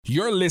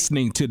You're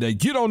listening to the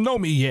You Don't Know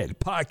Me Yet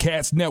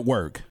podcast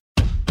network.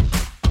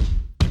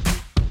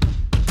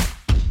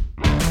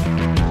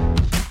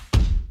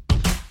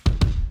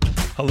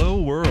 Hello,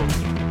 world.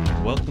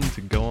 Welcome to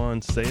Go On,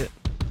 Say It.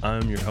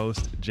 I'm your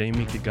host,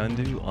 Jamie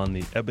Kigundu, on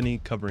the Ebony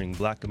Covering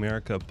Black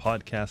America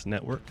podcast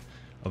network,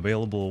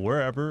 available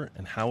wherever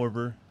and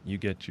however you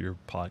get your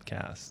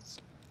podcasts.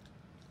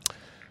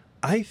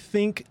 I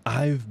think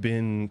I've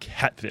been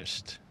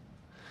catfished.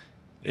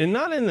 And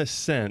not in the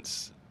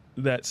sense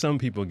that some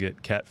people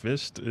get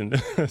catfished,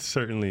 and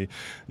certainly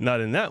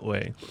not in that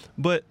way.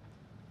 But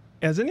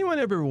has anyone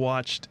ever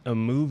watched a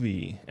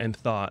movie and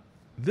thought,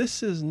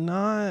 this is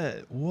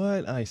not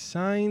what I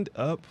signed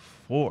up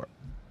for?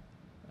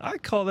 I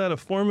call that a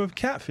form of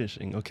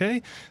catfishing,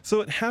 okay? So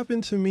it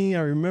happened to me.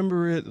 I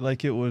remember it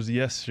like it was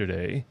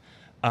yesterday.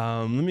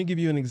 Let me give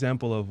you an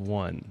example of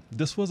one.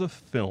 This was a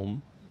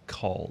film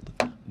called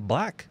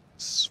Black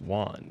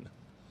Swan,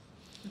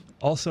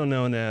 also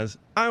known as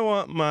I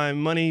Want My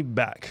Money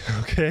Back,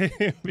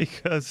 okay?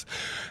 Because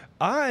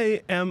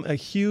I am a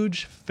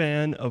huge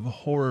fan of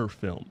horror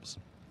films.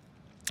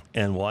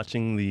 And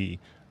watching the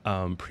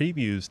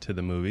previews to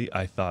the movie,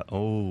 I thought,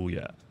 oh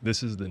yeah,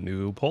 this is the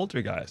new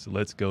Poltergeist.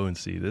 Let's go and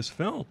see this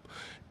film.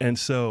 And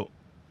so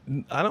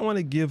I don't want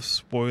to give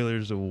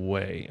spoilers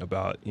away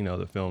about,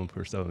 the film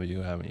for some of you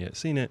who haven't yet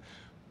seen it.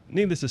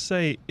 Needless to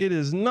say, it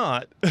is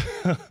not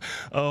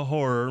a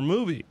horror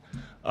movie.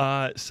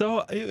 So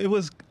it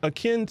was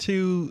akin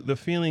to the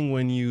feeling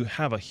when you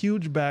have a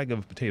huge bag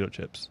of potato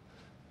chips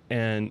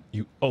and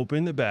you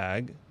open the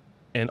bag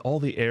and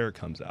all the air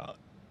comes out.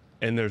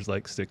 And there's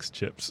like 6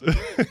 chips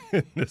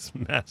in this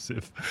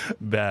massive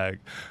bag.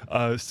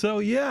 But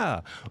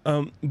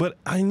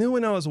I knew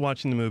when I was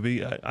watching the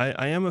movie,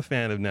 I am a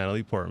fan of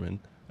Natalie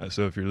Portman.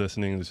 So if you're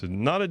listening, this is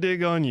not a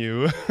dig on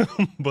you,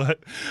 but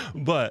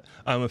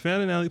I'm a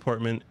fan of Natalie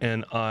Portman,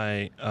 and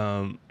I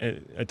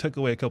took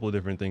away a couple of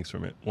different things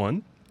from it.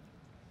 One,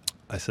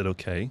 I said,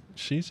 okay,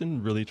 she's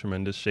in really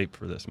tremendous shape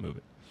for this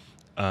movie.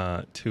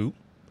 Two,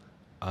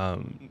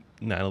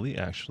 Natalie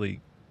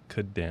actually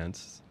could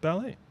dance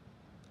ballet.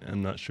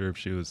 I'm not sure if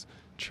she was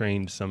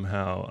trained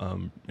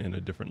somehow in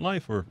a different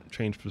life or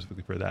trained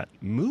specifically for that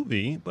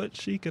movie, but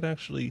she could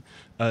actually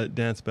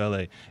dance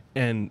ballet.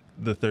 And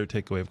the third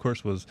takeaway, of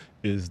course, was,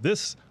 is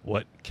this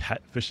what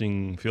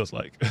catfishing feels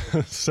like?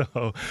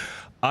 So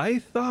I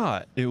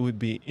thought it would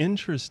be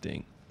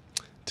interesting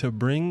to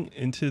bring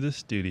into the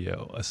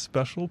studio a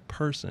special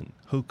person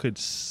who could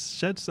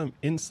shed some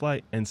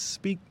insight and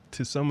speak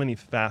to so many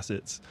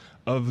facets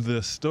of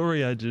the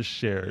story I just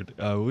shared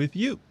with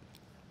you.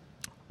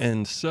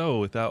 And so,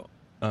 without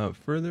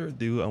further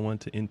ado, I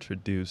want to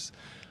introduce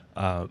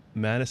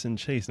Madison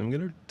Chase. I'm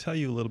going to tell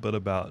you a little bit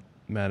about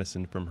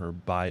Madison from her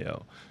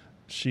bio.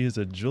 She is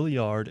a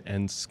Juilliard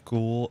and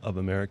School of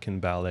American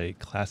Ballet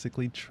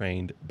classically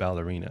trained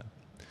ballerina.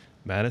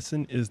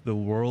 Madison is the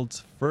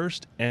world's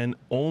first and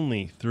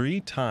only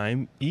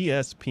 3-time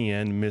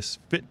ESPN Miss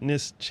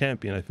Fitness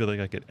champion. I feel like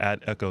I could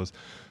add echoes.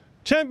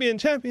 Champion.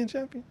 There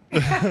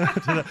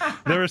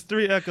was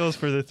 3 echoes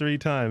for the 3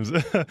 times.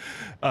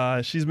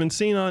 She's been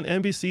seen on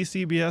NBC,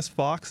 CBS,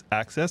 Fox,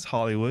 Access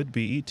Hollywood,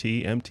 BET,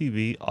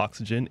 MTV,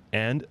 Oxygen,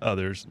 and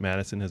others.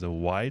 Madison has a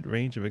wide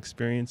range of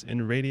experience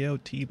in radio,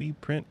 TV,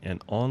 print,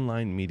 and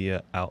online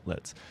media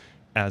outlets.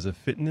 As a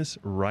fitness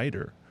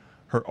writer,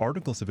 her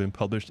articles have been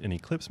published in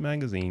Eclipse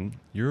Magazine,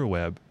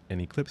 Euroweb, and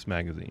Eclipse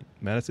Magazine.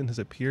 Madison has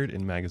appeared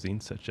in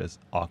magazines such as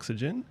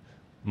Oxygen,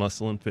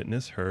 Muscle and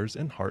Fitness, Hers,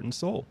 and Heart and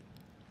Soul.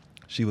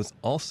 She was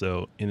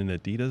also in an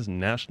Adidas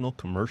national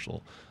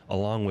commercial,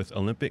 along with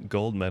Olympic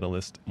gold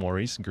medalist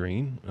Maurice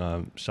Green.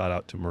 Shout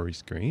out to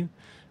Maurice Green.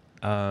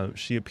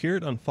 She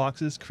appeared on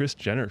Fox's Kris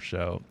Jenner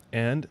show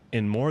and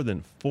in more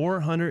than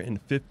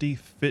 450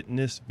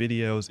 fitness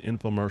videos,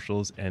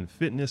 infomercials, and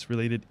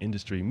fitness-related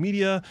industry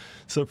media.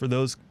 So for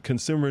those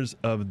consumers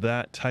of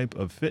that type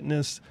of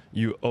fitness,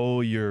 you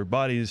owe your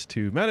bodies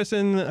to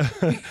Madison.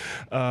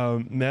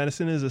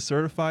 Madison is a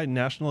certified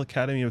National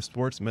Academy of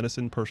Sports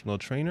Medicine personal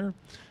trainer,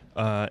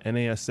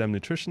 NASM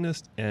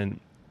nutritionist, and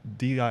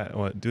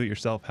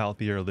do-it-yourself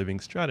healthier living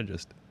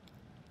strategist.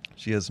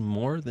 She has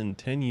more than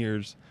 10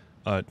 years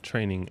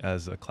training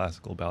as a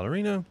classical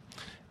ballerina,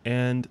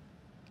 and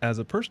as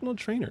a personal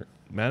trainer.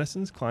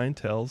 Madison's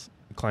clientele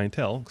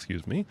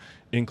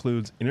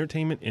includes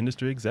entertainment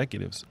industry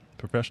executives,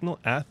 professional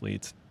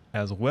athletes,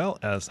 as well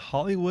as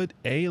Hollywood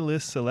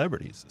A-list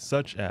celebrities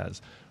such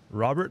as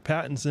Robert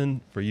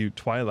Pattinson, for you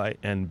Twilight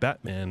and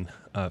Batman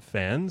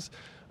fans,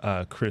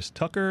 Chris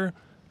Tucker,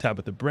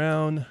 Tabitha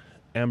Brown,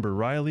 Amber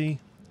Riley,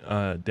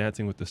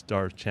 Dancing with the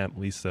Stars champ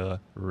Lisa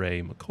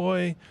Ray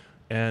McCoy,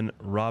 and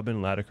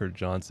Robin Latiker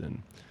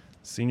Johnson.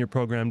 Senior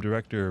Program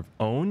Director of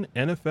OWN,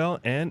 NFL,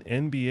 and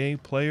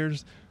NBA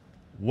players.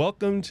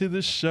 Welcome to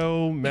the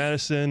show,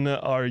 Madison.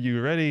 Are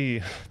you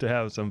ready to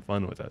have some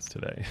fun with us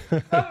today?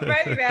 I'm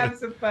ready to have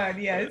some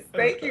fun, yes.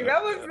 Thank you.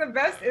 That was the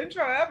best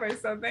intro ever,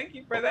 so thank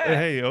you for that.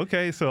 Hey,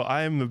 okay, so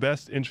I am the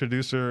best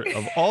introducer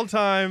of all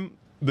time.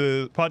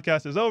 the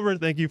podcast is over.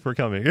 Thank you for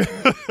coming.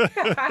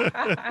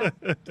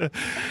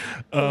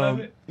 Love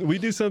it. We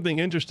do something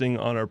interesting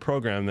on our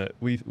program that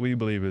we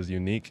believe is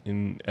unique.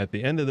 And at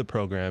the end of the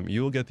program,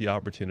 you will get the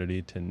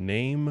opportunity to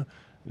name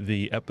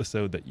the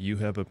episode that you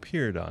have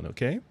appeared on.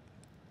 Okay?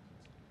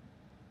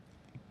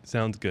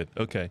 Sounds good.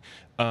 Okay.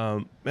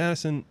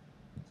 Madison,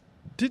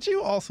 did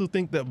you also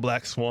think that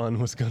Black Swan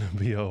was going to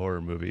be a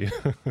horror movie?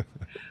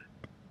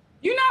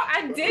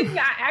 I didn't.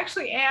 I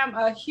actually am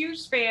a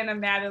huge fan of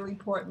Natalie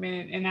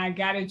Portman, and I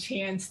got a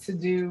chance to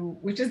do,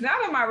 which is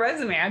not on my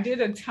resume. I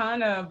did a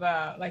ton of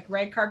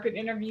red carpet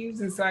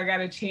interviews, and so I got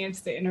a chance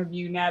to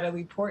interview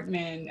Natalie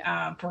Portman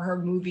for her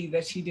movie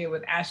that she did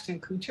with Ashton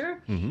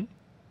Kutcher. Mm-hmm.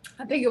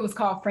 I think it was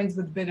called Friends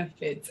with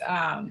Benefits.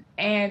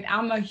 And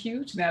I'm a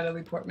huge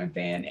Natalie Portman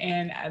fan,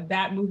 and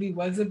that movie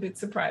was a bit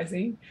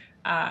surprising.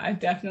 I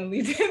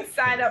definitely didn't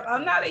sign up.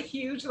 I'm not a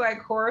huge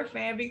horror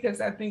fan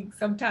because I think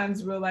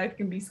sometimes real life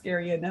can be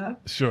scary enough.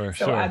 Sure.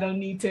 I don't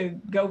need to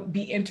go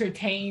be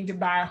entertained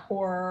by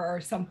horror or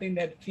something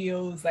that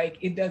feels like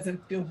it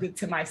doesn't feel good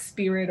to my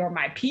spirit or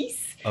my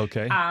peace.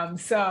 Okay. I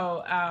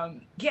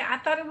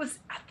thought it was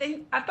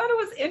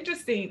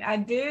interesting. I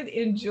did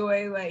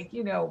enjoy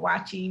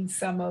watching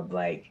some of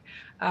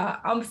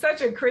I'm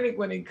such a critic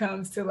when it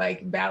comes to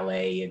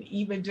ballet and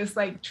even just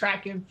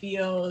track and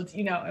field,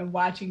 and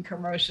watching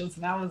commercials.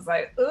 And I was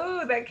like,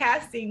 ooh, that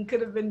casting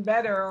could have been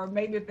better. Or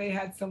maybe if they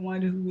had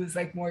someone who was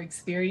more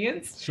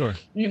experienced, sure,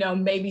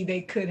 maybe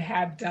they could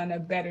have done a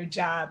better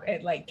job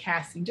at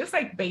casting, just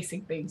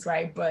basic things,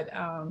 right? But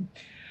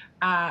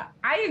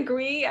I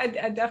agree. I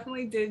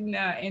definitely didn't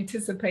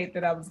anticipate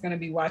that I was going to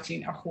be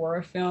watching a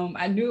horror film.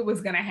 I knew it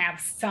was going to have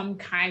some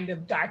kind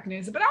of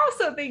darkness, but I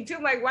also think too,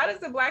 why does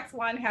the Black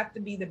Swan have to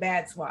be the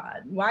bad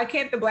swan? Why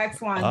can't the Black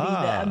Swan be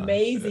the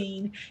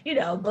amazing,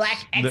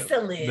 Black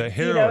excellence? The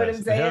heroine, you know what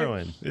I'm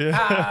saying? The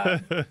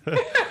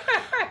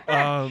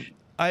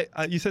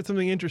heroine. You said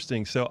something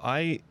interesting. So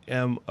I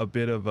am a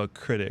bit of a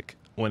critic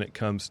when it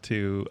comes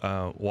to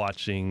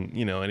watching,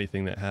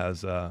 anything that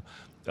has a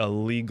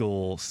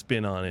legal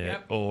spin on it.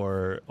 Yep.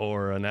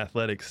 or an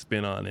athletic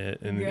spin on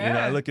it, and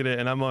I look at it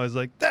and I'm always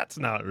like, that's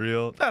not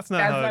real. That's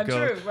not how it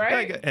goes. True,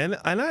 right? And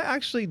I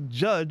actually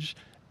judge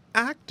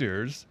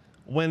actors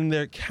when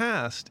they're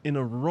cast in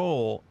a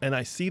role and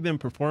I see them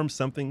perform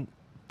something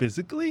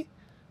physically.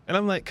 And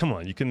I'm like, come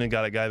on, you couldn't have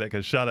got a guy that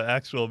could shot an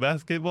actual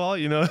basketball,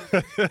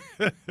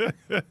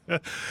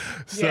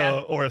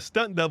 or a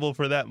stunt double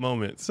for that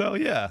moment. So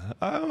yeah,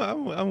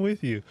 I'm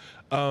with you.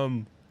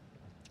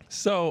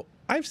 So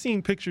I've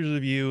seen pictures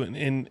of you,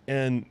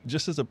 and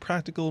just as a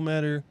practical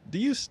matter, do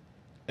you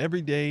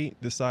every day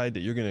decide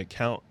that you're going to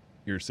count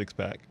your six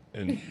pack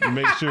and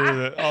make sure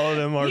that all of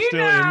them are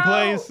still in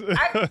place?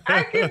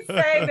 I can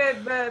say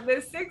that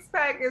the six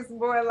pack is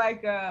more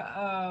like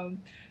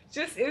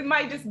it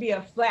might just be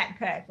a flat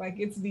pack,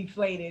 it's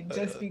deflated,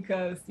 just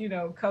because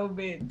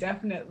COVID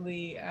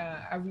definitely.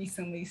 I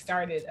recently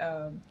started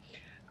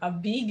a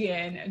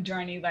vegan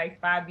journey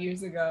 5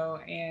 years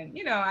ago. And,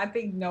 I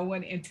think no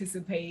one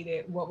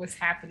anticipated what was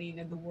happening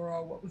in the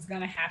world, what was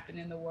going to happen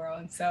in the world.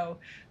 And so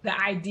the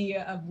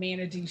idea of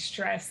managing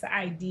stress, the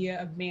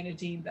idea of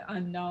managing the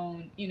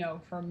unknown,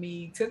 for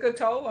me took a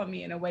toll on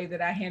me in a way that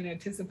I hadn't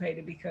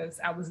anticipated, because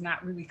I was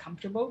not really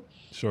comfortable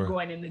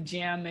going in the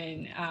gym.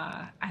 And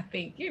I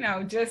think,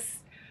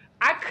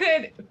 I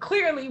could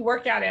clearly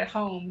work out at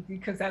home,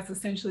 because that's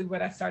essentially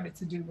what I started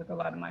to do with a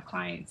lot of my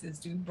clients, is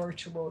do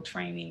virtual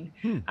training.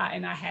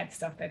 And I had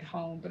stuff at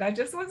home, but I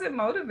just wasn't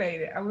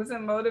motivated. I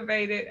wasn't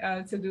motivated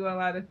to do a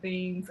lot of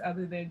things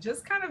other than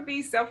just kind of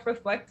be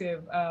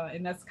self-reflective.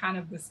 And that's kind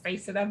of the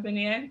space that I've been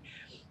in.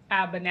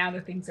 But now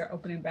that things are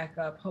opening back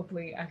up,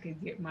 hopefully I could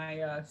get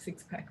my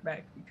six pack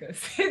back, because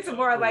it's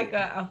more like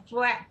a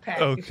flat pack.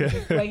 Okay.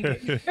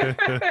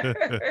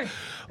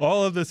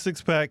 All of the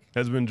six pack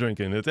has been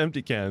drinking. It's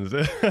empty cans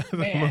at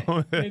the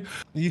moment.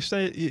 You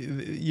say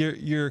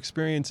your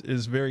experience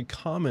is very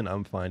common,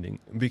 I'm finding,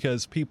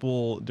 because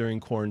people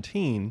during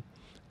quarantine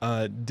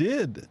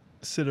did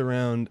sit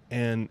around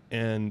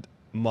and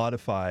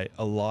modify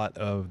a lot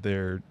of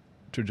their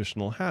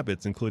traditional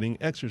habits, including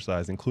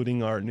exercise,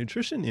 including our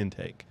nutrition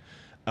intake.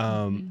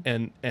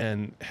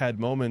 And had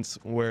moments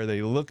where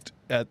they looked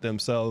at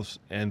themselves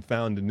and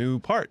found new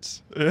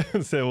parts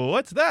and said, well,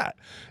 what's that?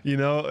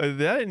 That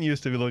didn't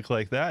used to look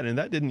like that, and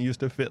that didn't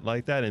used to fit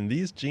like that, and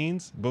these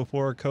jeans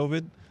before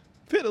COVID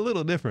fit a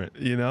little different,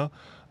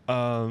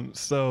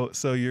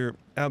 so you're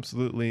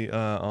absolutely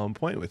on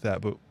point with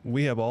that. But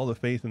we have all the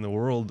faith in the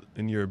world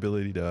in your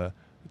ability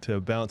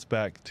to bounce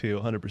back to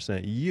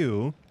 100%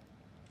 you.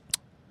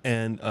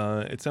 And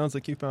it sounds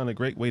like you found a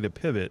great way to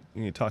pivot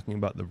when you're talking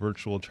about the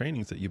virtual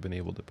trainings that you've been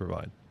able to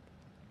provide.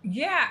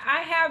 Yeah,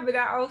 I have, but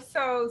I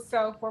also,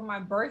 so for my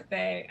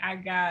birthday,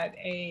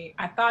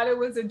 I thought it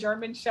was a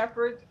German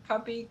Shepherd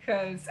puppy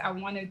because I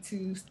want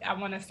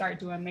to start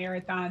doing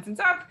marathons. And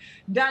so I've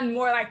done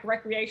more like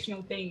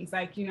recreational things.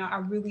 Like, I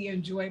really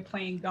enjoy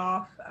playing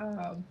golf.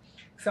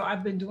 So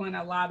I've been doing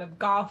a lot of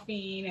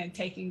golfing and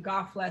taking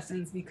golf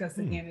lessons because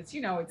again, it's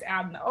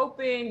out in the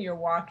open, you're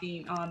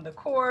walking on the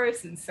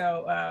course. And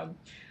so,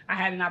 I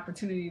had an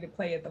opportunity to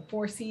play at the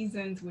Four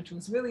Seasons, which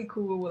was really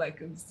cool.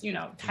 Like it was,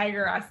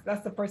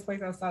 that's the first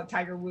place I saw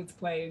Tiger Woods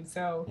play. And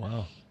so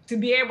Wow. to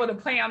be able to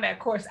play on that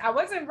course, I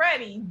wasn't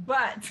ready,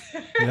 but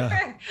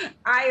Yeah.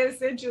 I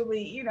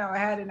essentially,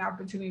 had an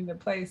opportunity to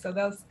play. So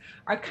those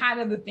are kind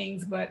of the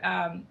things. But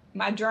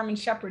my German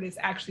Shepherd is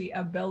actually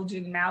a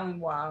Belgian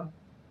Malinois,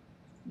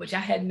 which I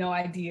had no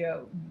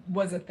idea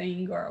was a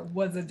thing or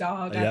was a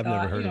dog. Yeah, I I've never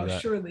thought, heard of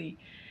that. surely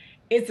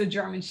it's a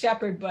German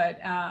Shepherd, but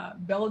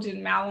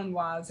Belgian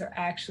Malinois are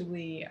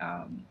actually,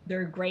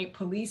 they're great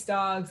police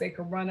dogs. They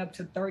can run up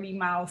to 30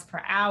 miles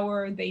per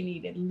hour. They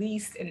need at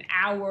least an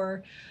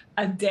hour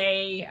a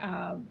day,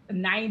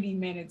 90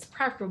 minutes,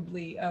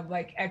 preferably of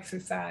like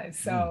exercise.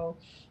 So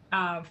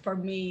for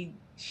me,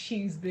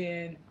 she's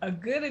been a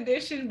good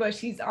addition, but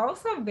she's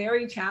also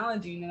very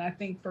challenging. And I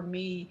think for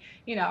me,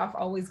 I've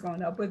always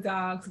grown up with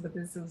dogs, but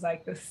this is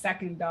like the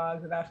second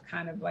dog that I've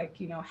kind of like,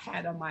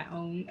 had on my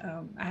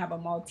own. I have a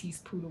Maltese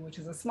poodle, which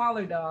is a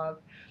smaller dog.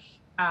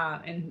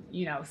 And,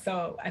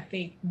 so I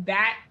think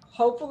that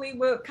hopefully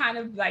will kind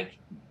of like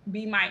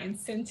be my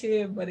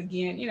incentive. But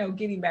again,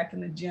 getting back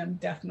in the gym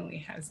definitely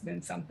has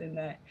been something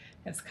that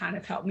has kind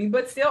of helped me,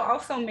 but still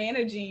also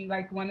managing.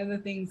 Like one of the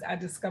things I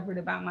discovered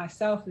about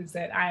myself is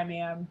that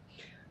I'm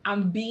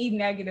B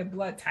negative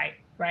blood type,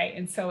 right?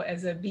 And so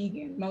as a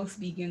vegan,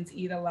 most vegans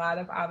eat a lot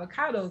of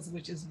avocados,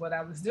 which is what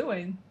I was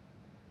doing.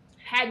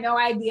 Had no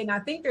idea. And I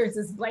think there's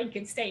this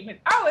blanket statement,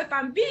 oh, if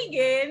I'm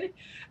vegan,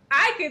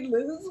 I could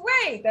lose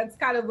weight. That's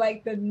kind of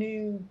like the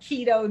new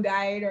keto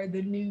diet or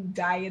the new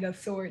diet of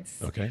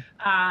sorts. Okay.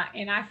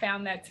 And I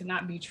found that to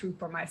not be true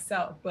for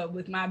myself. But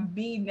with my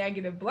B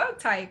negative blood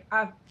type,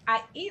 I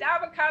eat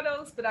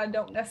avocados, but I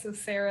don't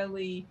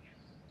necessarily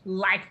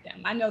like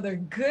them. I know they're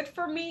good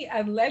for me,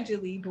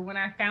 allegedly, but when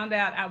I found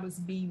out I was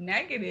B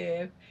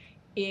negative,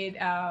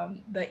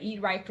 the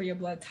Eat Right for Your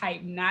Blood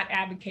type, not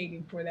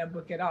advocating for that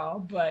book at all,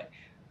 but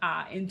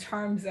in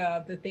terms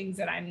of the things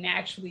that I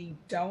naturally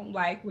don't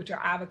like, which are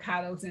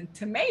avocados and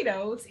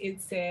tomatoes, it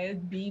says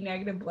B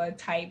negative blood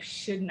type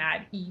should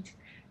not eat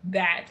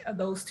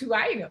those two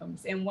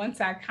items. And once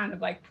I kind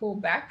of like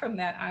pulled back from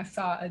that, I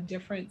saw a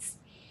difference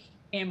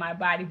in my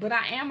body. But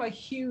I am a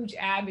huge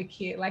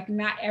advocate. Like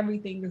not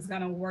everything is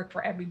going to work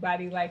for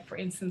everybody. Like for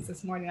instance,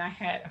 this morning I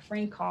had a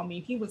friend call me.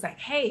 He was like,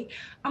 hey,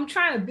 I'm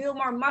trying to build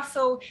more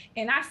muscle.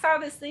 And I saw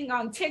this thing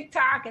on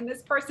TikTok and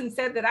this person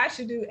said that I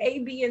should do A,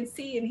 B, and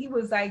C. And he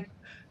was like,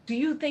 do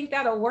you think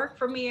that'll work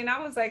for me? And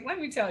I was like, let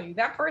me tell you,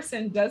 that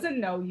person doesn't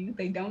know you.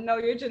 They don't know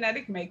your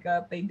genetic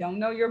makeup. They don't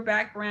know your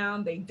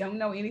background. They don't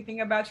know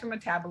anything about your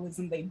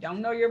metabolism. They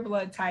don't know your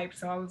blood type.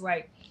 So I was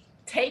like,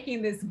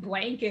 taking this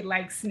blanket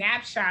like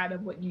snapshot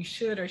of what you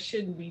should or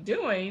shouldn't be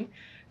doing,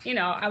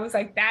 I was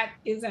like, that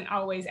isn't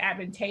always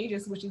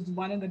advantageous, which is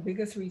one of the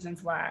biggest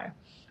reasons why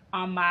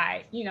on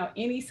my,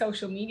 any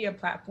social media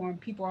platform,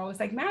 people are always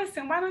like,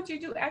 Madison, why don't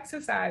you do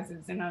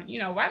exercises? And,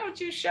 why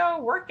don't you show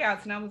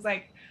workouts? And I was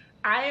like,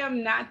 I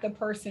am not the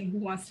person who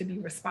wants to be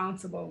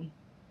responsible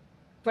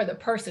for the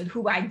person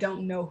who I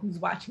don't know who's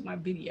watching my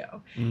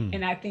video.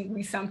 And I think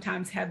we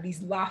sometimes have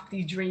these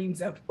lofty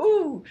dreams of,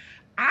 ooh,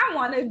 I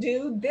want to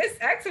do this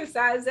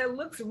exercise that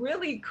looks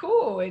really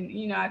cool.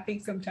 And, I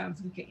think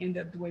sometimes we can end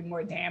up doing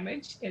more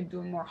damage and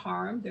doing more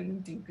harm than we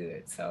do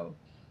good. So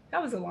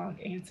that was a long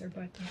answer,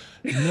 but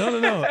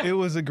No. It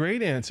was a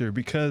great answer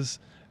because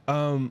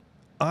for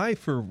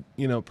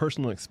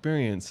personal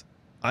experience,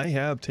 I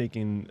have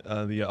taken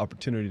the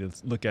opportunity to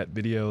look at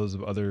videos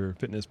of other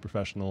fitness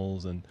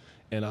professionals and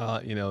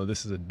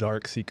this is a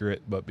dark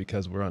secret, but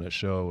because we're on a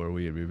show where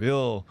we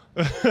reveal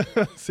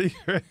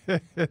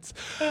secrets,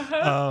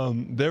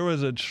 there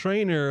was a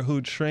trainer who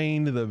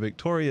trained the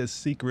Victoria's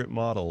Secret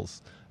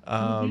models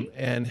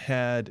and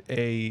had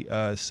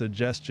a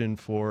suggestion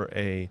for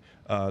a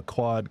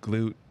quad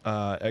glute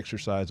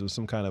exercise with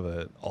some kind of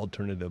an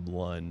alternative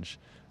lunge.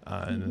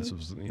 And this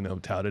was,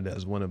 touted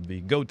as one of the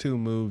go-to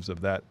moves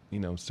of that,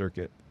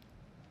 circuit.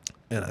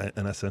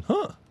 And I said,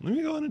 let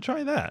me go in and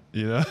try that.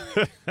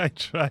 I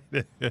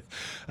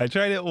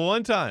tried it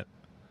one time.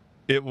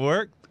 It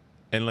worked.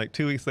 And like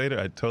 2 weeks later,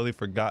 I totally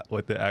forgot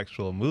what the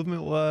actual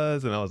movement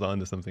was, and I was on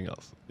to something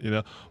else.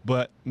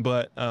 But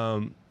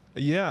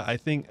yeah, I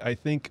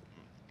think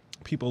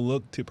people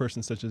look to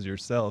persons such as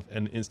yourself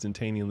and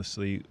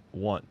instantaneously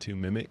want to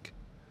mimic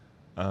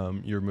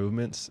your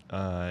movements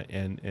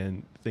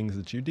and things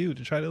that you do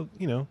to try to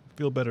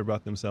feel better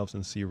about themselves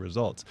and see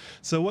results.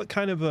 So what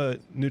kind of a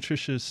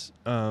nutritious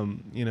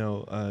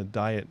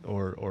diet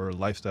or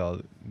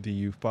lifestyle do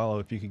you follow,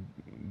 if you could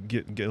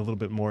get a little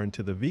bit more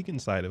into the vegan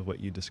side of what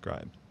you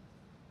described?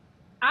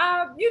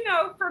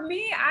 For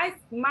me,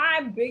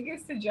 my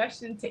biggest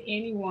suggestion to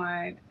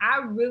anyone, I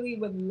really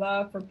would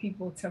love for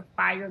people to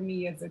fire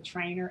me as a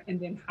trainer and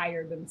then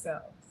hire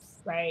themselves,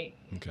 right?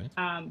 Okay.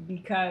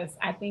 Because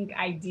I think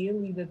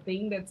ideally the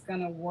thing that's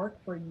going to work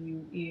for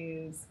you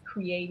is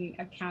creating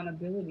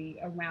accountability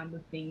around the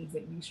things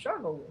that you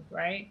struggle with,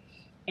 right?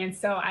 And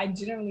so I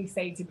generally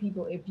say to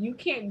people, if you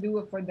can't do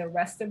it for the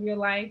rest of your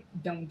life,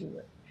 don't do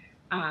it.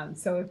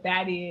 So if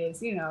that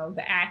is,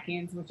 the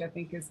Atkins, which I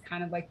think is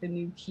kind of like the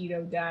new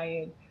keto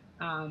diet,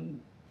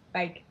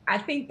 like I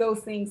think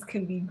those things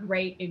can be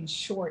great in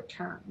short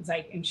terms,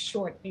 like in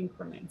short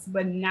increments,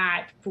 but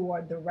not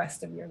for the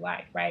rest of your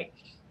life, right?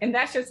 And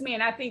that's just me.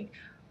 And I think,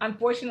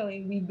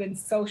 unfortunately, we've been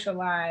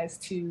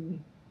socialized to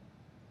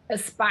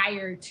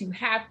aspire to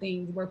have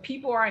things where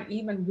people aren't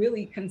even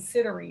really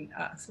considering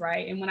us,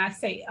 right? And when I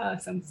say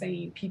us, I'm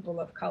saying people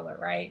of color,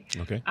 right?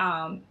 Okay.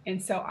 And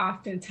so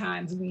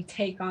oftentimes we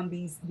take on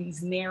these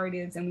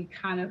narratives and we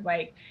kind of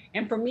like,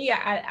 and for me,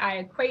 I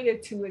equate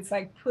it to, it's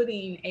like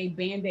putting a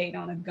Band-Aid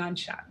on a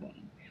gunshot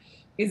wound.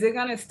 Is it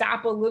going to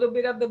stop a little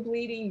bit of the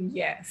bleeding?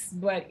 Yes.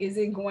 But is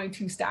it going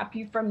to stop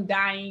you from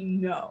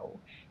dying? No.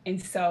 And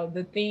so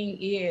the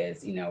thing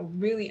is,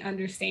 really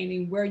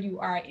understanding where you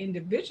are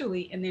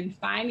individually and then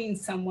finding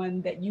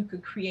someone that you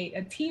could create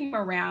a team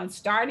around,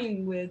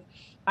 starting with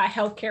a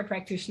healthcare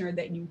practitioner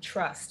that you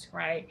trust,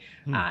 right?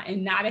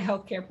 And not a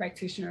healthcare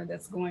practitioner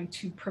that's going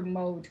to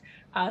promote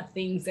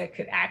things that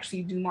could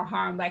actually do more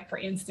harm. Like, for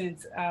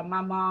instance,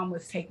 my mom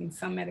was taking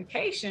some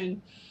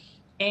medication,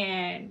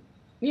 and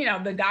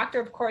the doctor,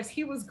 of course,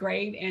 he was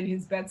great, and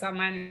his bedside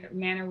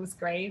manner was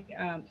great.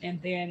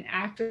 And then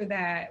after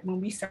that,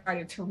 when we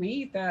started to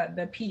read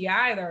the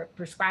PI, the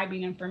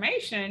prescribing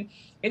information,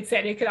 it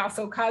said it could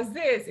also cause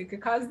this, it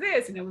could cause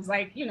this. And it was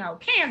like,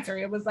 cancer.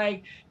 It was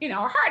like, a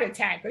heart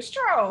attack, a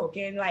stroke,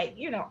 and like,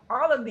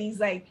 all of these,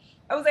 like,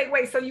 I was like,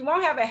 wait, so you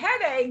won't have a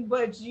headache,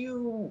 but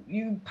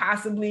you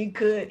possibly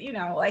could,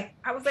 like,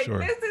 I was like, Sure.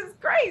 This is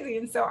crazy.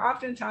 And so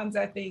oftentimes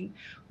I think,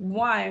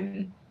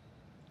 one,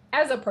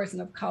 as a person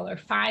of color,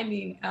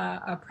 finding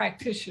a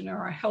practitioner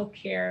or a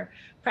healthcare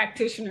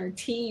practitioner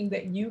team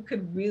that you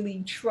could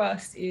really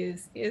trust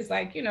is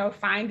like,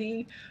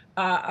 finding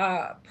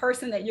a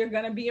person that you're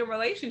going to be in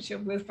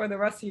relationship with for the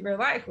rest of your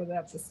life, whether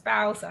that's a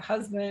spouse, a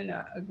husband,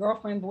 a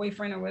girlfriend,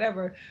 boyfriend, or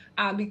whatever,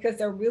 because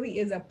there really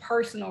is a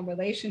personal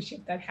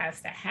relationship that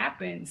has to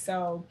happen.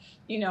 So,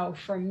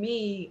 for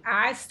me,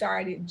 I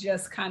started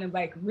just kind of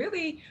like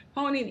really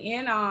honing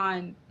in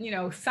on,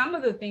 some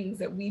of the things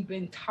that we've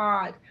been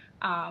taught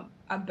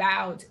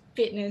about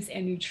fitness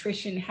and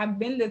nutrition have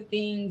been the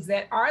things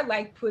that are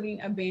like putting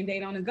a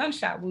Band-Aid on a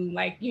gunshot wound,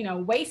 like,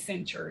 waist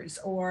cinchers,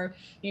 or,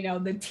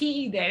 the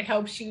tea that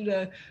helps you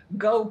to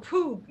go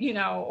poop,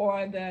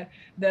 or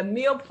the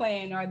meal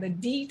plan, or the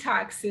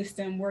detox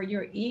system where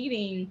you're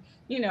eating,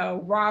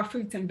 raw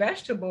fruits and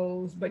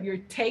vegetables, but you're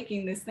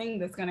taking this thing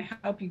that's going to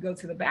help you go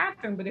to the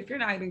bathroom. But if you're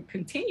not going to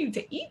continue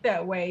to eat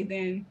that way,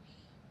 then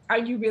are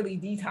you really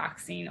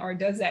detoxing, or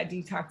does that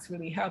detox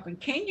really help? And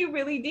can you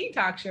really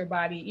detox your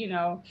body?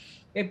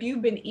 If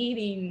you've been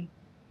eating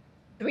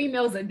 3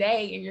 meals a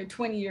day and you're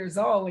 20 years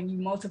old and you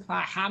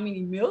multiply how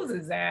many meals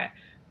is that,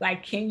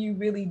 like, can you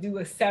really do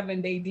a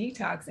 7-day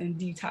detox and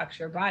detox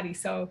your body?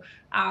 So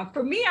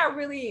for me, I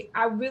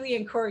really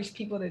encourage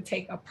people to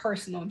take a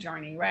personal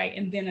journey, right?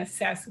 And then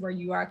assess where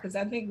you are. Because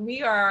I think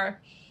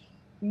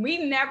we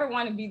never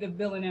want to be the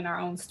villain in our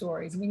own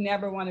stories. We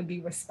never want to be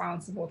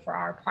responsible for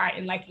our part.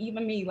 And like,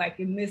 even me, like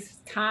in this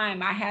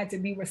time, I had to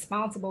be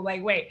responsible.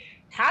 Like, wait,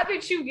 how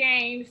did you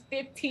gain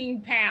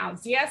 15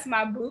 pounds? Yes,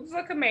 my boobs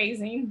look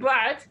amazing,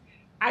 but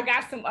I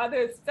got some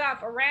other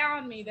stuff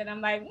around me that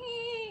I'm like,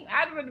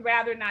 I would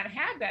rather not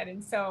have that.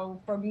 And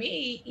so for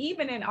me,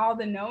 even in all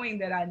the knowing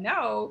that I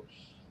know,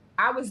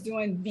 I was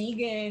doing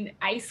vegan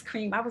ice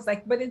cream. I was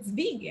like, but it's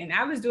vegan.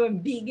 I was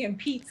doing vegan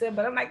pizza,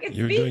 but I'm like, it's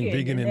You're vegan. doing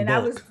vegan and in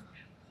then bulk.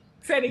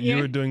 Say it again.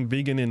 You were doing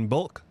vegan in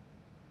bulk?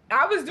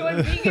 I was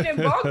doing vegan in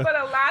bulk, but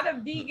a lot of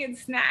vegan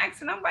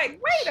snacks. And I'm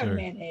like, wait a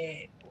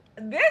minute.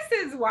 This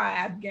is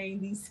why I've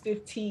gained these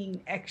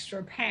 15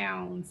 extra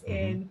pounds,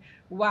 and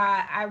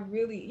why I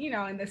really,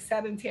 in the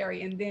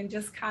sedentary, and then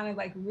just kind of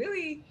like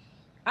really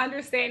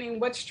understanding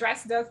what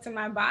stress does to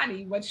my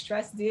body, what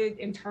stress did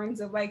in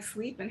terms of like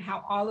sleep, and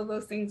how all of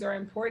those things are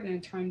important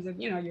in terms of,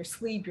 your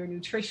sleep, your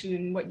nutrition,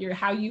 and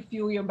how you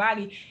fuel your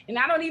body. And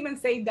I don't even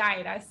say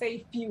diet, I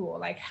say fuel.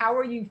 Like, how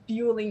are you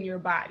fueling your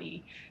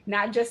body?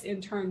 Not just in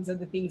terms of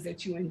the things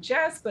that you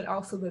ingest, but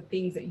also the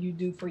things that you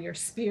do for your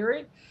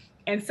spirit.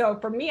 And so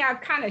for me, I've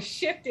kind of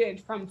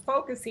shifted from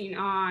focusing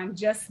on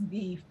just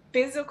the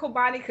physical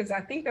body, because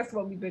I think that's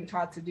what we've been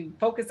taught to do.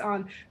 Focus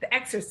on the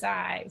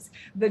exercise,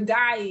 the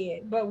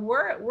diet, but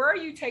where are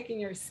you taking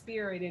your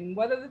spirit, and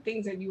what are the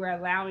things that you are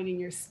allowing in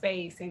your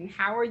space, and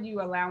how are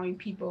you allowing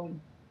people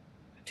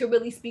to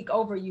really speak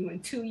over you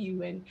and to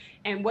you,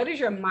 and what is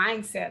your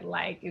mindset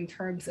like in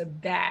terms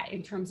of that,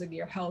 in terms of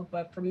your health?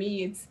 But for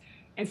me, it's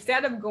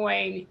instead of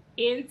going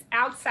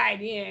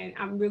outside in,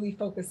 I'm really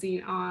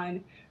focusing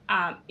on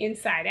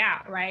inside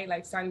out, right?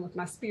 Like starting with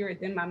my spirit,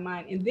 then my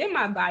mind, and then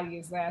my body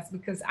is last,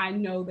 because I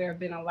know there have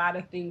been a lot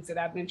of things that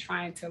I've been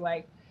trying to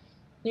like,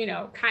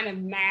 kind of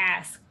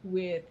mask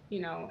with,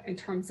 in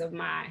terms of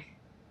my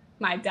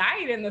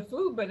diet and the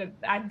food. But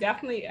I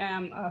definitely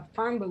am a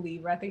firm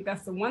believer. I think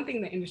that's the one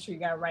thing the industry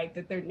got right,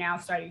 that they're now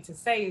starting to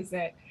say, is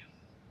that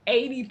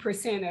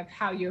 80% of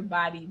how your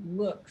body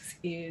looks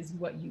is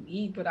what you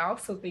eat. But I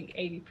also think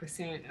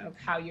 80% of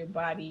how your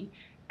body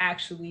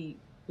actually,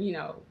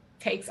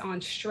 takes on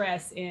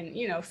stress. And,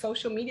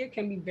 social media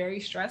can be very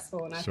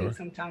stressful. And I Sure. think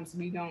sometimes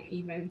we don't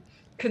even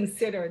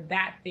consider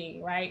that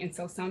thing, right? And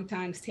so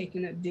sometimes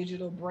taking a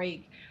digital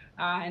break,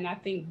 and I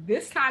think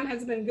this time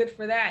has been good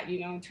for that,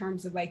 in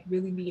terms of like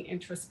really being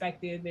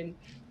introspective and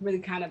really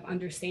kind of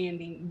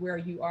understanding where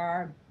you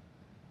are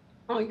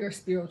on your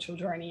spiritual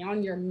journey,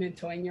 on your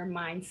mental and your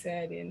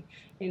mindset. And,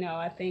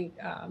 I think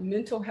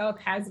mental health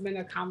has been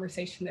a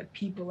conversation that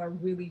people are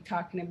really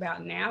talking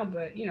about now.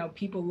 But,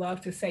 people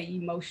love to say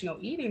emotional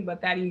eating,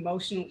 but that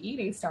emotional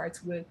eating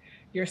starts with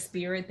your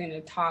spirit. Then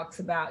it talks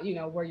about,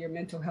 where your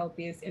mental health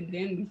is, and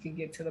then we can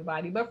get to the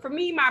body. But for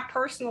me, my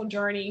personal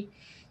journey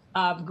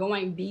of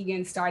going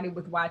vegan started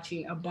with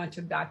watching a bunch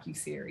of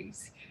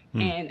docuseries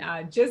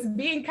and just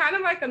being kind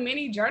of like a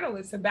mini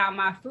journalist about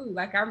my food.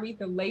 Like I read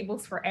the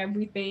labels for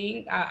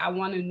everything. I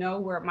want to know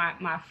where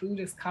my food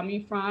is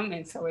coming from.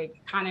 And so it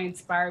kind of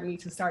inspired me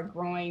to start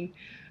growing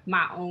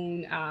my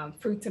own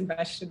fruits and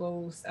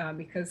vegetables,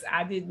 because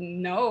I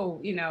didn't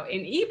know,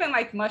 and even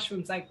like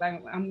mushrooms, like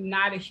I'm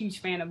not a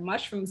huge fan of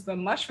mushrooms, but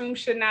mushrooms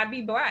should not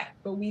be black.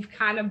 But we've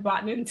kind of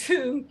bought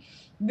into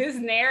this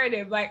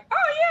narrative like,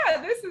 oh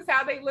yeah, this is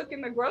how they look in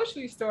the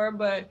grocery store.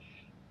 But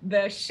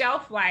the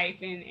shelf life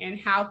and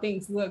how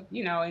things look,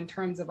 in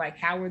terms of like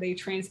how were they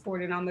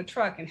transported on the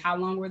truck and how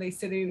long were they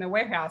sitting in the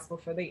warehouse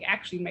before they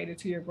actually made it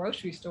to your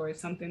grocery store, is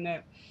something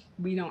that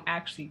we don't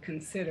actually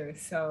consider.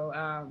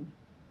 So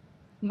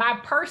my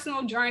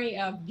personal journey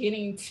of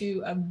getting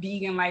to a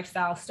vegan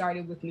lifestyle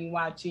started with me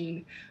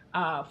watching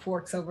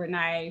Forks Over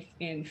Knife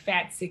and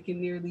Fat, Sick, and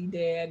Nearly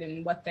Dead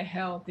and What the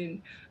Health, and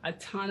a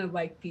ton of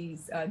like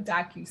these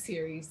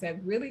docu-series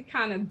that really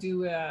kind of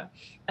do a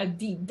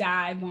deep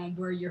dive on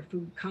where your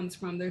food comes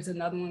from. There's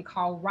another one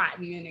called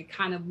Rotten, and it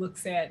kind of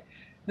looks at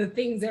the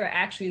things that are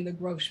actually in the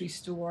grocery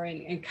store,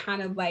 and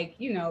kind of like,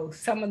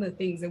 some of the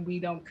things that we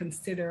don't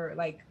consider.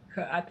 Like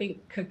I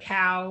think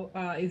cacao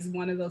is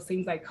one of those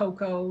things, like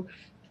cocoa,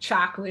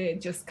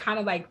 chocolate, just kind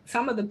of like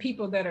some of the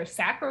people that are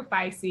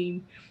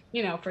sacrificing,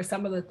 for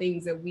some of the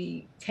things that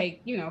we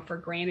take, for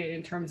granted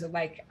in terms of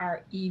like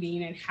our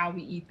eating and how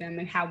we eat them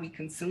and how we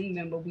consume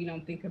them. But we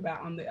don't think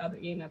about on the other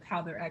end of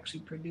how they're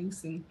actually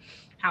produced and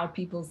how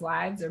people's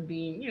lives are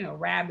being,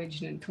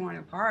 ravaged and torn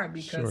apart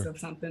because of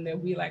something that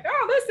we like,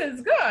 oh, this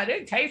is good.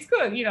 It tastes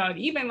good.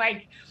 Even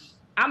like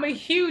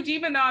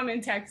even though I'm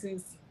in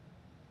Texas,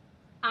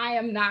 I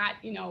am not,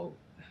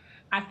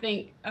 I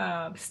think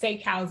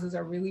steakhouses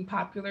are really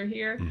popular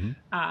here.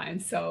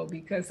 And so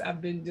because I've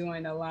been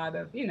doing a lot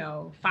of,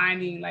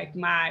 finding like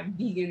my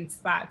vegan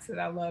spots that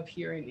I love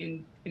here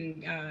in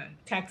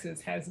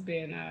Texas has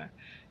been an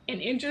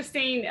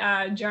interesting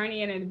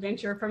journey and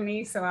adventure for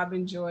me. So I've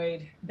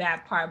enjoyed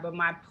that part. But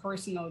my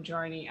personal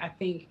journey, I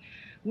think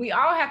we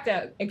all have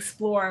to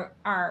explore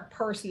our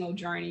personal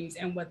journeys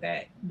and what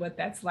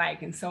that's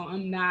like. And so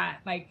I'm not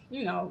like,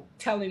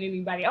 telling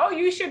anybody, oh,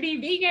 you should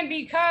be vegan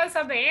because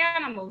of the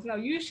animals. No,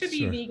 you should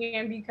be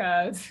vegan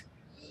because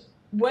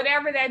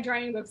whatever that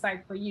journey looks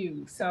like for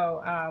you.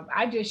 So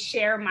I just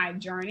share my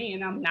journey,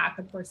 and I'm not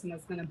the person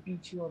that's going to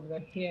beat you over the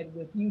head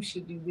with you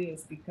should do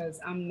this, because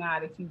I'm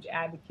not a huge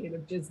advocate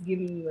of just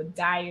giving you a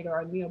diet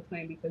or a meal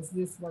plan because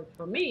this worked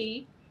for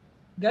me.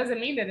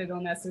 Doesn't mean that it'll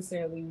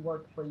necessarily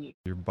work for you.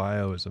 Your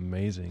bio is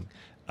amazing.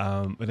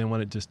 But I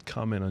want to just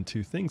comment on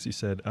two things you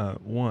said.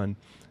 One,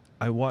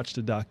 I watched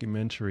a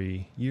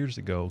documentary years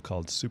ago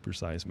called Super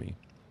Size Me.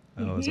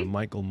 It was a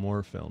Michael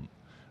Moore film.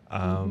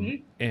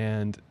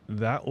 And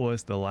that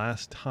was the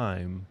last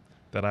time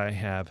that I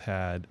have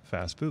had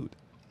fast food.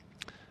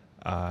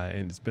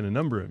 And it's been a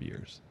number of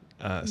years.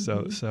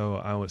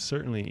 So I was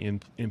certainly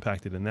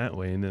impacted in that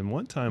way. And then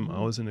one time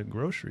I was in a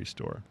grocery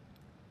store,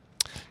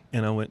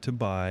 and I went to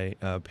buy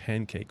a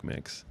pancake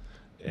mix.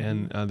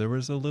 And there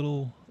was a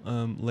little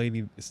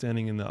lady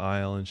standing in the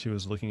aisle, and she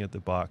was looking at the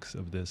box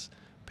of this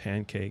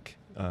pancake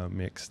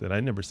mix that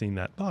I'd never seen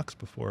that box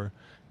before.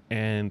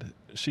 And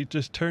she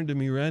just turned to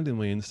me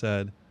randomly and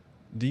said,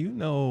 "Do you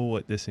know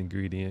what this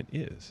ingredient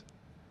is?"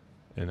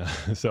 And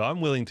so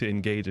I'm willing to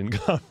engage in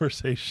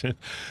conversation.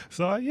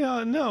 So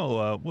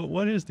no,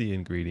 what is the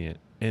ingredient?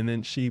 And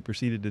then she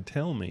proceeded to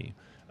tell me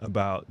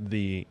about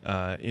the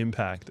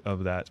impact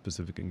of that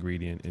specific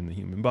ingredient in the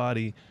human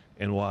body,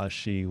 and why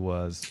she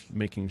was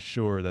making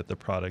sure that the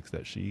products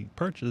that she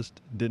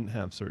purchased didn't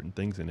have certain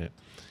things in it.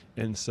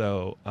 And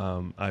so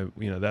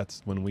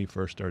that's when we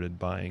first started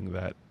buying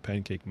that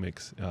pancake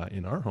mix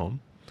in our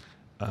home.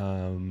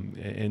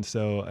 And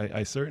so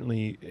I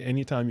certainly,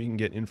 anytime you can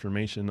get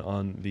information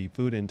on the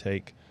food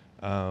intake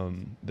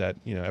that,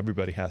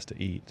 everybody has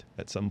to eat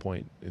at some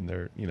point in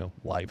their,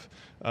 life.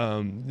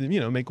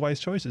 Make wise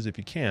choices if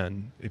you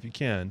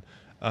can.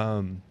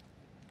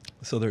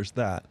 So there's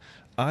that.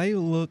 I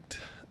looked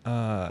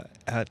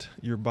at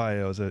your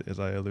bio, as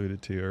I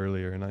alluded to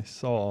earlier, and I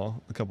saw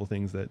a couple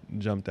things that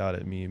jumped out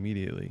at me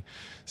immediately.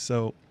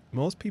 So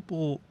most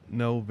people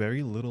know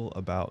very little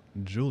about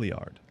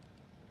Juilliard.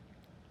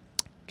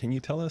 Can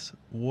you tell us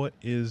what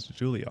is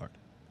Juilliard?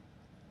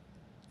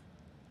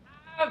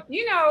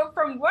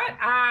 From what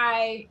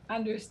I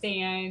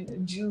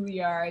understand,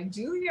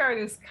 Juilliard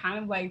is kind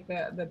of like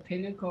the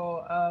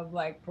pinnacle of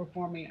like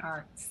performing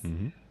arts.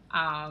 Mm-hmm.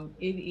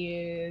 It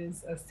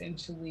is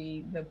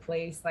essentially the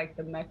place, like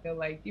the Mecca,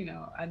 like,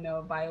 I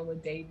know Viola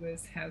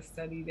Davis has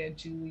studied at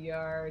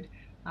Juilliard.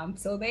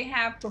 So they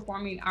have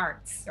performing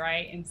arts,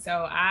 right? And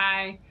so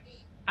I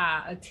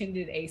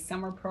attended a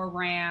summer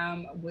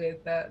program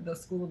with the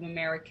School of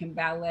American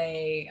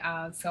Ballet.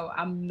 So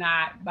I'm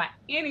not, by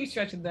any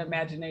stretch of the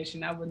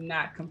imagination, I would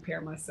not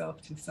compare myself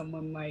to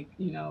someone like,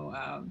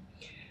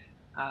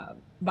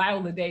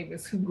 Viola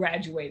Davis, who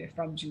graduated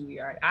from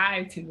Juilliard. I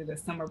attended a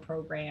summer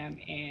program,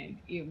 and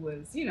it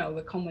was,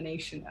 the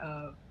culmination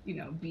of,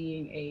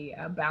 being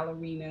a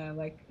ballerina.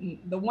 Like,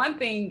 the one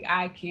thing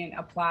I can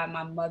apply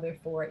my mother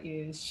for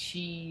is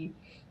she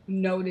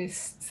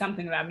noticed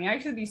something about me. I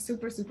used to be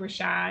super, super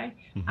shy,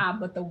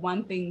 but the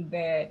one thing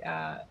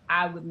that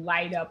I would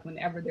light up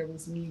whenever there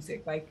was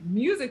music, like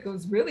music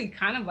was really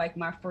kind of like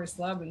my first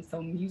love. And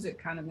so music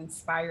kind of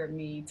inspired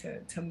me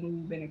to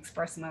move and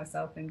express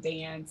myself and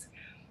dance.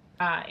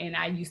 And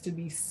I used to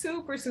be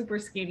super, super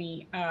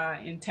skinny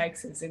in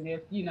Texas. And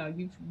if,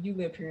 you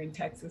live here in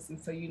Texas, and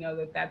so you know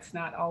that that's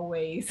not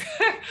always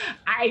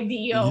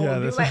ideal. Yeah,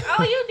 you're like,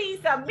 oh, you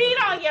need some meat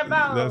on your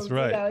bones. That's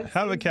right.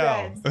 Have a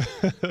cow.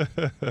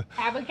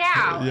 Have a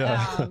cow.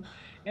 Yeah.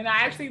 And I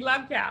actually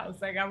love cows.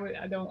 Like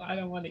I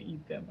don't want to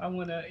eat them. I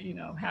want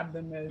to, have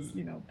them as,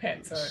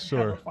 pets, or Sure.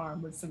 have a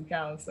farm with some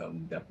cows. So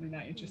I'm definitely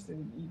not interested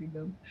in eating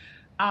them.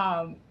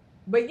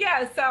 But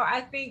yeah, so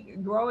I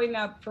think growing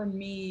up for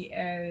me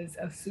as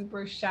a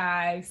super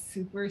shy,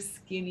 super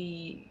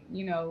skinny,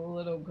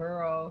 little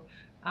girl,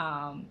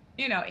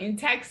 in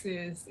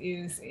Texas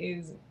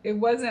it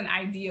wasn't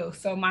ideal.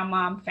 So my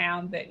mom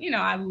found that,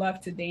 I love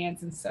to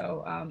dance. And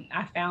so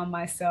I found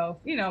myself,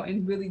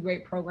 in really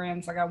great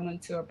programs. Like I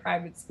went to a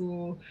private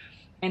school,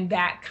 and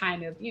that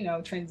kind of,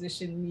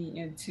 transitioned me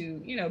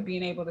into,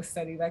 being able to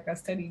study. Like I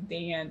studied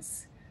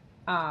dance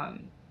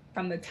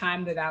from the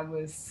time that I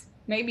was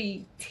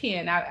maybe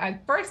 10. I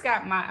first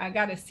got I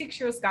got a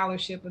 6-year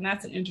scholarship, and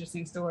that's an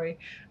interesting story,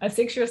 a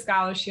 6-year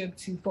scholarship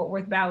to Fort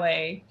Worth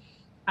Ballet.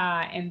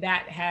 And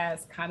that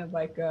has kind of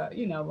like a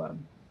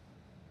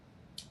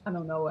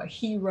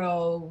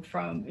hero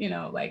from,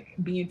 like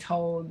being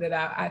told that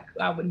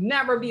I would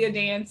never be a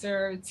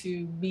dancer,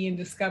 to being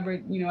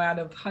discovered, out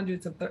of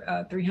hundreds of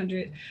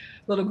 300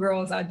 little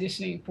girls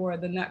auditioning for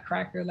the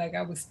Nutcracker. Like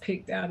I was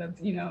picked out of,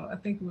 I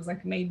think it was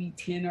like maybe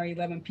 10 or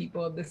 11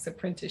 people of this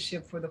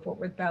apprenticeship for the Fort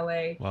Worth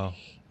Ballet. Wow.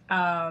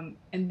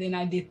 And then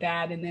I did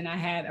that. And then I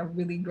had a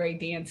really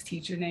great dance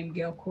teacher named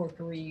Gail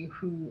Corkery,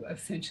 who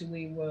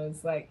essentially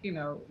was like,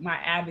 my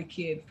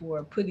advocate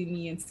for putting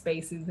me in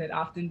spaces that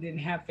often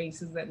didn't have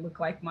faces that look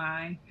like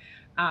mine,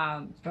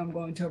 from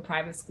going to a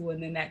private school.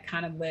 And then that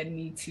kind of led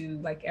me to,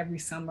 like, every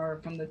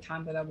summer from the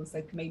time that I was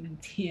like maybe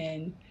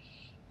 10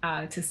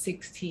 to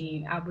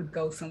 16, I would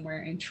go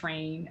somewhere and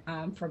train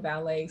for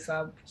ballet. So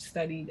I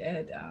studied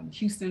at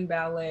Houston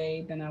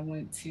Ballet. Then I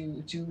went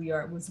to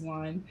Juilliard, was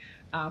one,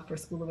 for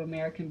School of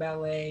American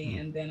Ballet.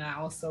 And then I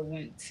also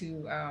went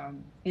to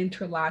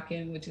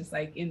Interlochen, which is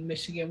like in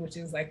Michigan, which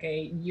is like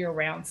a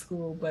year-round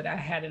school, but I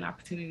had an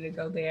opportunity to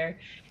go there.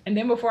 And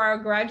then before I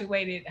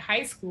graduated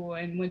high school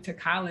and went to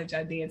college,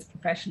 I danced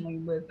professionally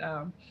with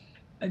a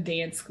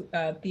dance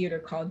theater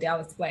called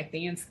Dallas Black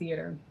Dance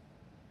Theater.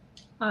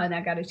 And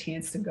I got a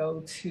chance to go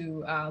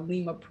to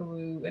Lima,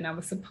 Peru, and I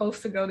was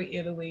supposed to go to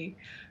Italy,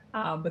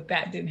 but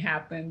that didn't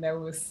happen. There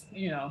was,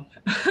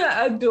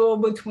 a duel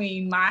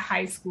between my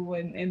high school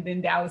and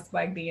then Dallas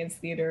Black Dance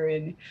Theater.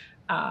 And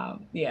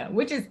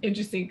which is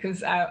interesting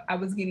because I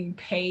was getting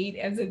paid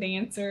as a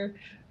dancer,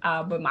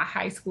 but my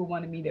high school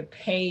wanted me to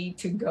pay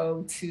to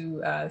go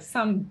to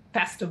some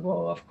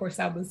festival. Of course,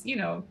 I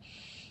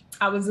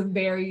was a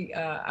very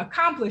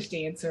accomplished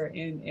dancer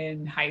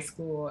in high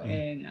school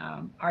in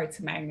Arts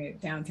Magnet,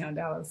 downtown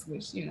Dallas,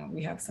 which,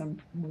 we have some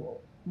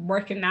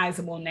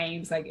recognizable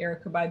names like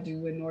Erykah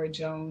Badu and Nora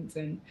Jones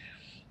and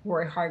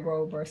Roy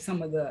Hargrove are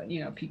some of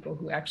the, people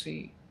who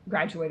actually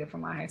graduated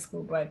from my high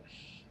school. But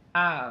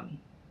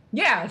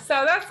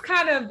so that's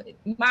kind of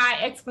my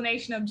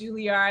explanation of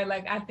Juilliard.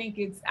 Like, I think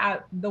it's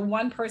the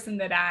one person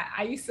that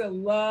I used to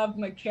love,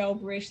 Mikhail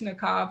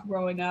Baryshnikov,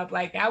 growing up.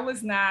 Like,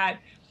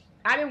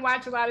 I didn't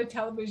watch a lot of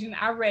television.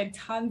 I read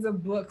tons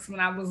of books when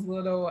I was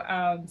little.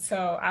 So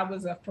I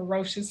was a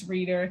ferocious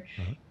reader,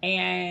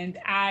 and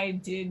I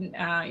didn't,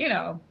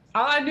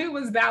 all I knew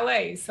was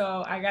ballet.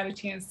 So I got a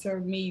chance to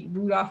meet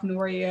Rudolf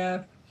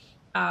Nureyev,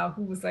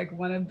 who was like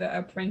one of the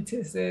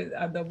apprentices,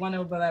 one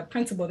of the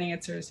principal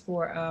dancers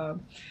for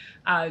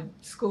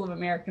School of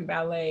American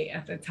Ballet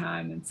at the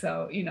time. And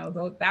so,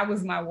 that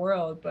was my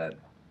world. But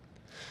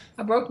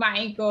I broke my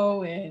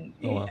ankle and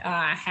Oh, wow.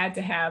 I had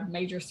to have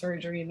major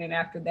surgery. And then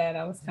after that,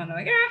 I was kind of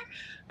like,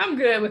 I'm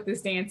good with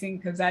this dancing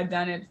because I'd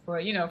done it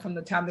for, from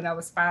the time that I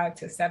was 5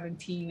 to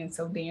 17. And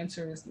so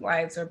dancers'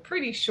 lives are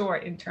pretty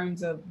short in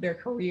terms of their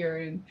career.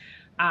 And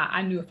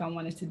I knew if I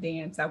wanted to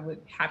dance, I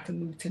would have to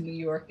move to New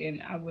York.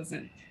 And I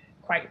wasn't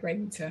quite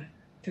ready to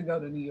go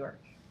to New York.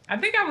 I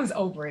think I was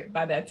over it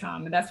by that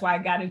time. And that's why I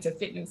got into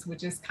fitness,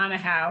 which is kind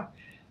of how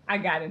I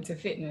got into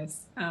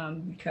fitness,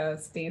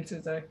 because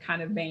dancers are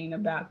kind of vain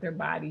about their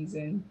bodies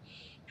and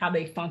how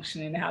they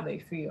function and how they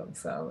feel.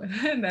 So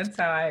that's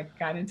how I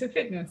got into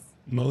fitness.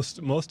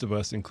 Most of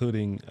us,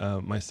 including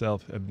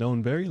myself, have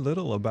known very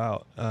little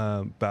about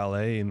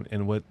ballet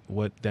and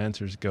what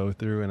dancers go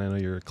through. And I know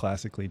you're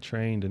classically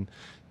trained. And,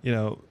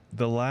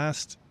 the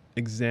last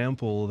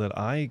example that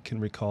I can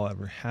recall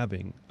ever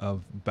having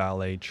of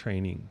ballet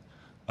training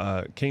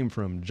came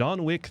from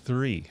John Wick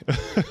 3,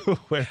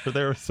 where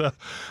there was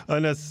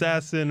an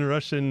assassin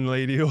Russian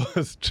lady who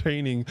was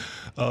training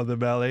the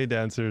ballet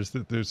dancers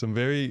through some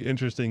very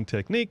interesting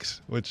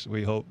techniques, which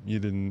we hope you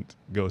didn't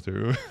go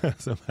through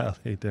as a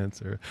ballet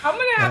dancer. I'm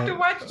going to have to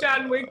watch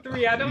John Wick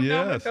 3. I don't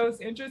know what Yes. those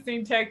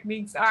interesting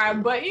techniques are,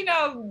 but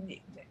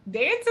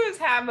dancers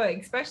have,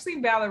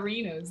 especially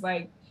ballerinas,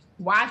 like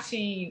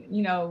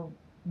watching,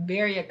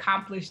 very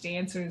accomplished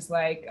dancers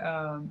like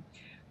and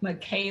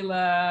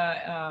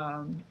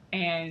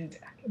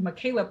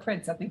Michaela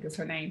Prince, I think is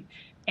her name,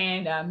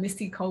 and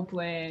Misty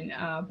Copeland.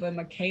 But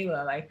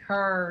Michaela, like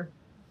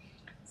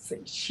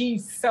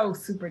she's so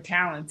super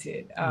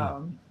talented.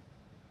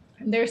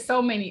 And there's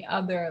so many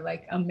other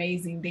like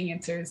amazing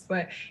dancers,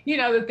 but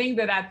the thing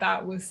that I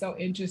thought was so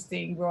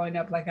interesting growing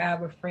up, like I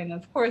have a friend,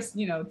 of course,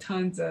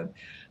 tons of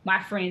my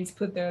friends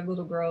put their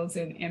little girls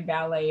in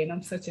ballet, and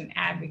I'm such an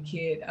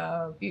advocate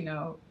of,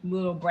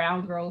 little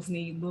brown girls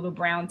need little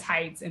brown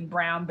tights and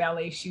brown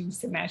ballet shoes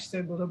to match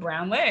their little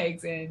brown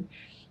legs. And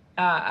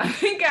I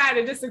think I had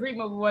a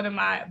disagreement with one of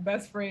my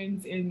best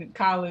friends in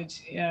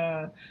college.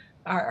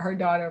 Her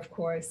daughter, of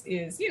course,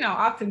 is,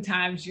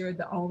 oftentimes you're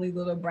the only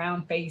little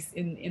brown face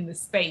in the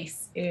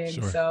space. And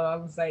Sure. so I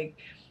was like,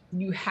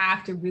 you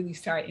have to really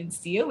start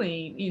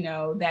instilling,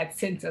 that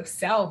sense of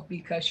self,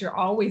 because you're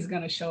always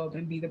going to show up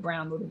and be the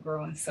brown little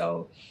girl. And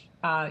so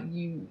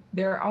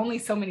there are only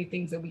so many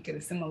things that we could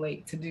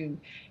assimilate to do.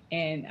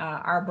 And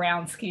our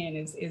brown skin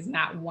is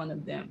not one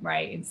of them.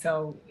 Right. And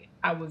so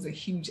I was a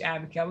huge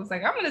advocate. I was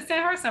like, I'm going to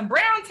send her some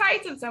brown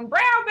tights and some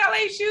brown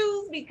ballet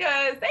shoes,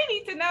 because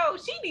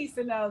she needs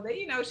to know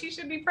that, she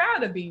should be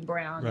proud of being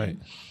brown. Right.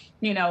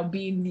 And,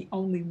 being the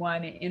only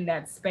one in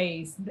that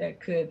space that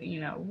could,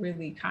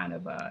 really kind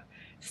of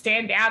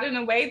stand out in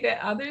a way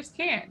that others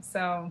can't.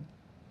 So,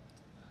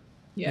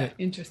 yeah.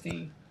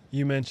 Interesting.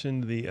 You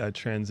mentioned the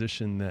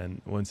transition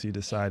then, once you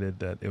decided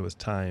that it was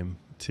time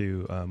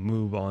to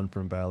move on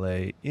from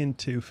ballet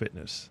into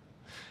fitness.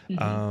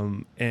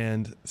 Mm-hmm.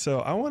 And so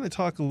I want to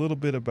talk a little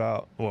bit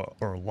about,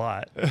 or a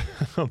lot,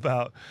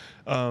 about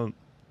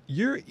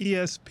your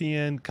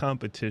ESPN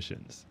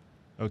competitions.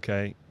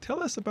 Okay.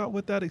 Tell us about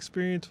what that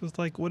experience was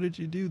like. What did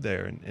you do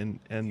there?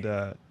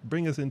 And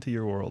bring us into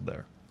your world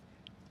there.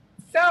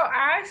 So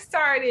I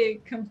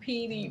started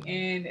competing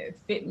in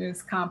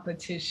fitness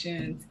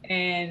competitions.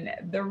 And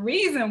the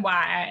reason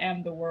why I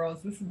am the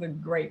world's, this is a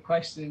great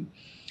question.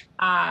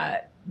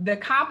 The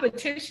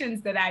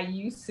competitions that I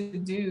used to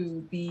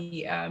do,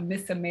 the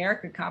Miss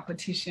America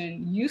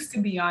competition, used to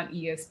be on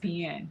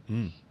ESPN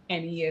and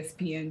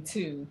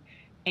ESPN2.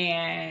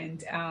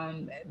 And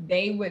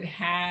they would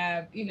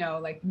have,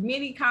 like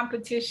mini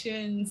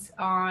competitions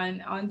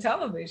on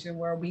television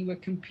where we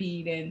would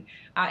compete. And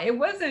it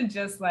wasn't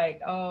just like,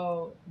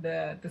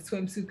 the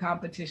swimsuit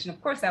competition. Of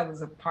course, that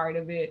was a part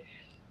of it,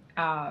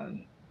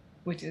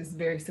 which is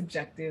very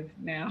subjective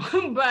now.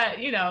 But,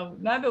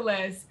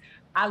 nonetheless,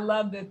 I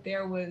love that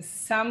there was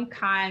some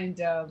kind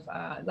of,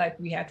 like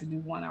we had to do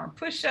 1-arm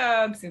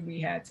push-ups, and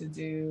we had to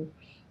do,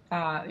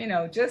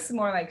 just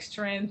more like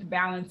strength,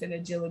 balance, and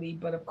agility.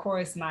 But of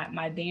course,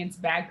 my dance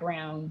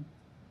background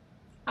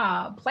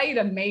played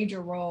a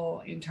major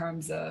role in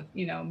terms of,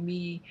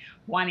 me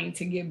wanting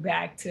to get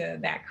back to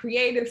that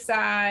creative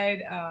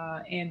side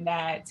and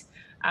that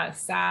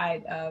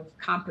side of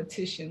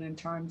competition, in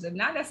terms of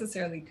not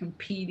necessarily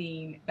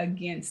competing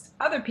against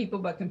other people,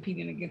 but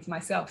competing against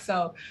myself.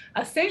 So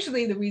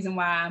essentially, the reason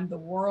why I'm the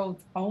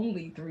world's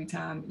only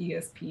 3-time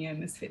ESPN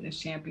Miss Fitness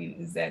champion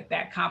is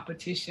that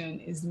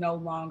competition is no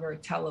longer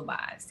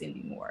televised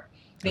anymore.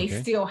 They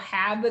still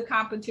have the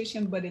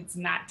competition, but it's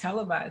not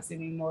televised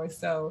anymore.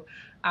 So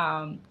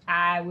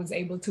I was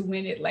able to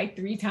win it like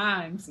 3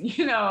 times,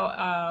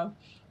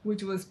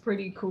 which was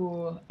pretty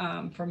cool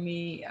for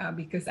me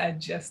because I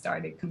just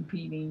started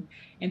competing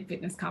in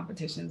fitness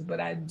competitions. But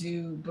I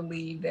do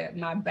believe that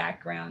my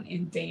background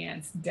in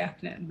dance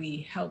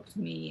definitely helped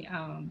me,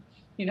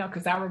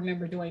 because I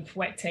remember doing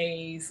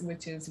fouettes,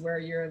 which is where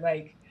you're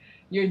like,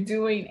 you're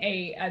doing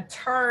a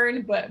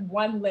turn, but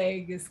one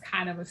leg is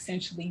kind of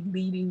essentially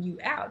leading you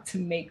out to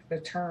make the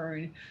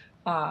turn.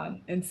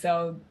 And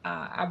so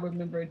I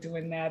remember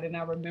doing that, and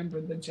I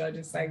remember the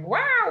judges like,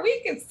 "Wow, we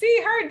can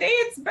see her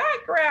dance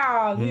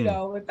background, you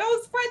know, with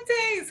those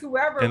footies."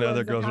 Whoever and was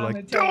other the girls were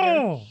like, commentator.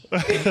 "Oh!"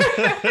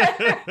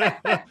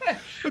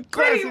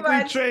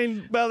 Classically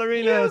trained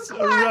ballerina,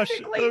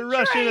 a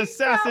Russian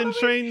assassin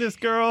trained this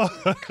girl.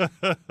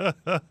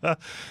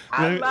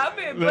 I love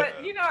it,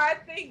 but you know, I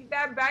think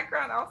that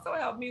background also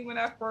helped me when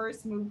I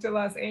first moved to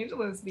Los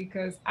Angeles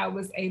because I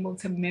was able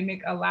to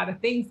mimic a lot of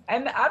things.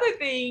 And the other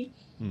thing,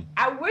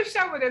 I wish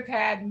I would have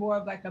had more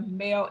of like a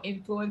male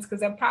influence,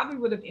 because I probably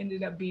would have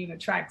ended up being a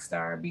track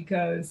star,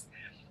 because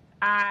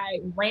I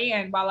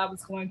ran while I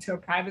was going to a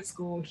private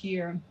school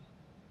here.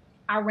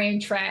 I ran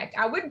track.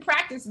 I wouldn't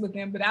practice with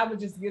them, but I would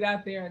just get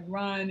out there and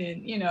run.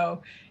 And, you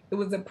know, it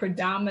was a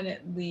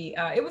predominantly,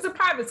 it was a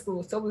private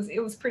school. So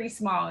it was pretty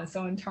small. And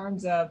so in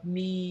terms of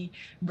me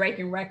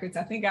breaking records,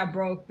 I think I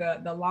broke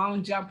the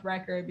long jump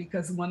record,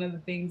 because one of the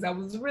things I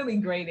was really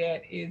great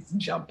at is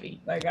jumping.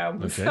 Like I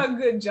was a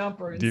good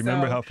jumper. Do you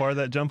remember how far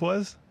that jump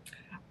was?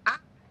 I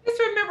just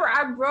remember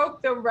I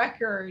broke the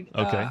record.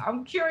 Okay.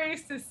 I'm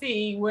curious to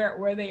see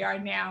where they are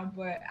now,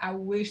 but I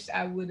wish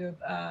I would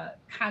have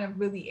kind of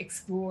really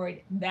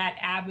explored that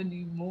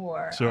avenue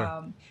more.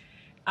 Sure.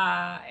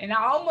 And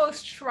I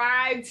almost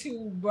tried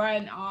to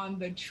run on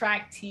the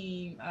track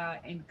team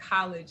in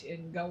college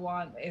and go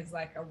on as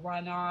like a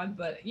run on,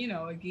 but you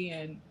know,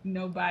 again,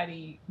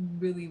 nobody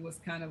really was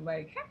kind of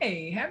like,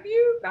 "Hey, have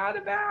you thought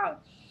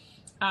about?"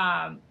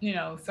 You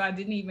know, so I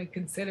didn't even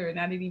consider it. And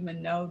I didn't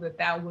even know that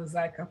that was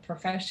like a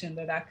profession,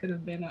 that I could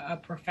have been a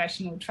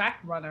professional track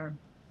runner.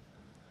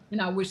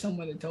 And I wish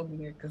someone had told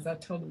me that, because I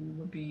totally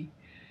would be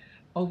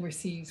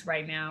overseas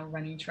right now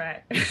running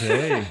track.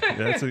 Hey,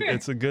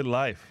 it's a good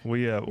life.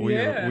 We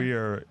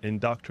are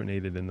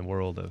indoctrinated in the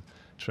world of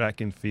track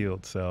and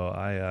field. So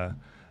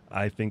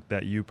I think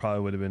that you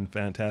probably would have been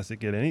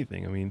fantastic at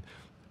anything. I mean,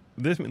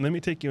 let me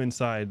take you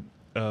inside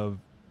of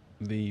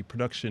the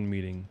production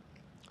meeting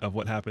of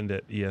what happened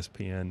at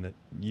ESPN that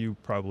you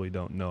probably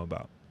don't know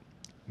about.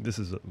 This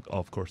is,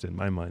 of course, in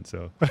my mind.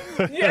 So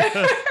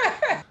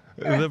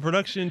the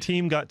production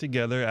team got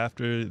together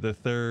after the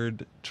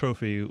third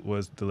trophy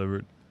was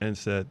delivered and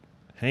said,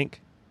 "Hank,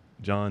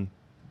 John,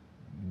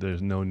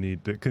 there's no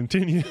need to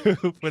continue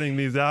putting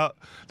these out.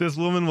 This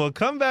woman will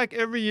come back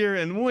every year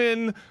and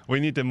win. We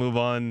need to move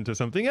on to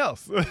something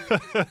else."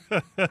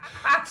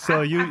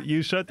 So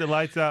you shut the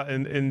lights out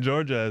in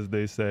Georgia, as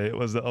they say. It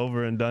was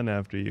over and done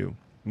after you.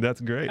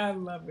 That's great. I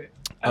love it.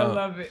 I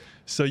love it.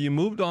 So you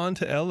moved on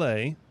to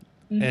LA,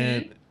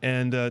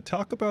 and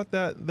talk about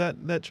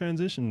that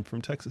transition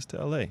from Texas to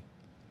LA.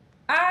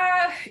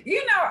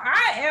 You know,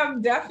 I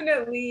am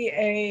definitely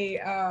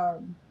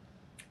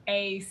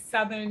a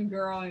Southern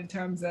girl in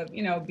terms of,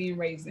 you know, being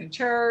raised in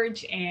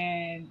church,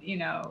 and, you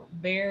know,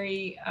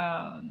 very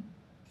I'm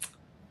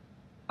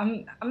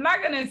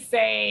not gonna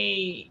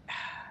say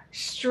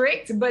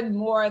strict, but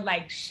more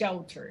like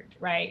sheltered,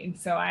 right? And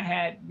so I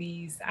had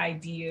these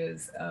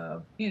ideas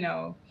of, you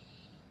know,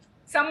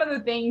 some of the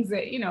things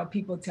that, you know,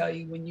 people tell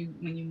you when you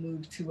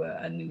move to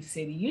a new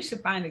city, you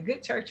should find a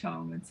good church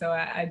home. And so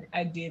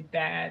I did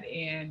that.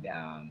 And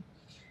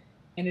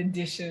in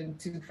addition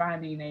to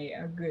finding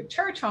a good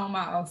church home,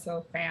 I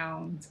also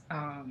found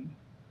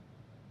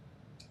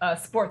a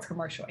sports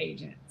commercial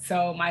agent.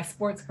 So my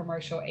sports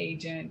commercial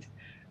agent,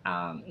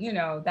 you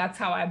know, that's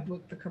how I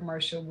booked the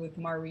commercial with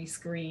Maurice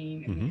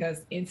Green,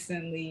 because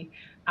instantly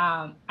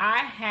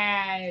I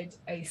had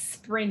a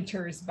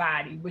sprinter's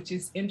body, which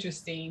is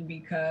interesting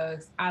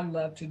because I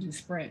love to do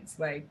sprints.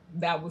 Like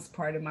that was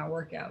part of my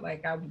workout.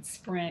 Like I would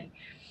sprint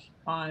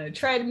on a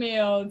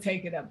treadmill,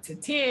 take it up to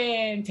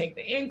 10, take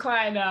the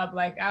incline up.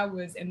 Like I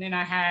was, and then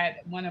I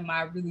had one of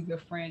my really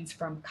good friends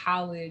from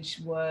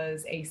college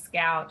was a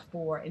scout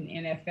for an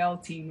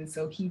NFL team. And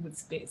so he would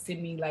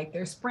send me like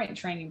their sprint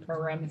training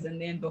programs.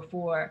 And then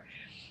before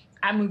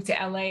I moved to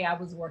LA, I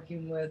was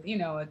working with, you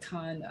know, a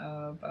ton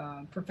of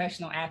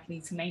professional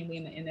athletes, mainly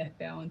in the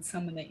NFL and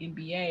some in the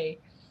NBA.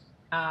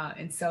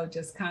 And so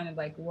just kind of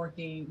like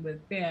working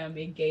with them,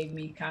 it gave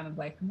me kind of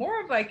like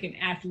more of like an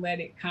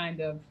athletic kind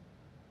of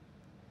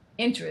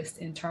interest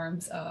in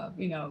terms of,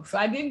 you know, so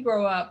I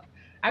grew up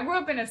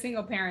in a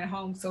single parent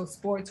home, so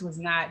sports was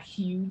not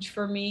huge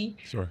for me.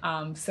 Sure.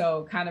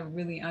 So kind of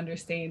really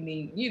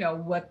understanding, you know,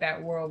 what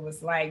that world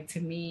was like to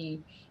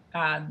me.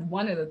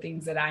 One of the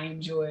things that I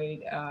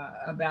enjoyed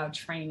about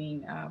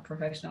training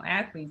professional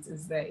athletes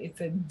is that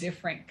it's a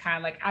different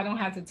kind, like I don't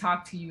have to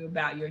talk to you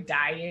about your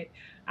diet.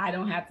 I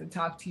don't have to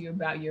talk to you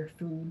about your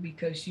food,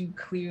 because you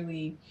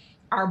clearly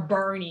are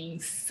burning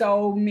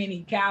so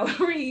many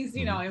calories,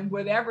 you know, in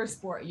whatever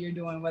sport you're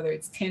doing, whether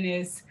it's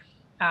tennis,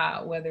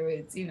 whether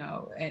it's, you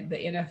know, the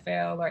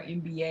NFL or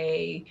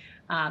NBA,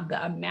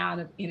 the amount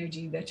of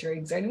energy that you're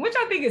exerting, which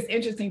I think is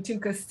interesting too,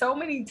 because so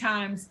many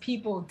times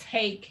people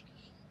take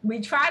we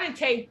try to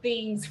take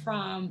things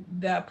from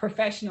the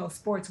professional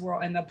sports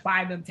world and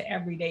apply them to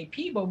everyday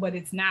people, but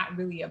it's not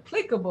really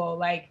applicable.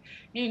 Like,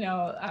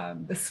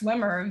 the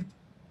swimmer,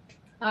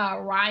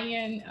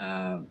 Ryan,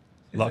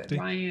 is it Lofty.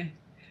 Ryan?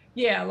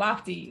 Yeah,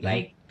 Lofty. Hmm.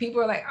 Like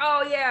people are like,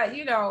 oh yeah,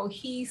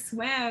 he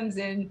swims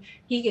and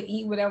he can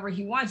eat whatever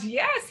he wants.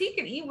 Yes, he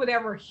can eat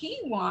whatever he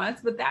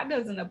wants, but that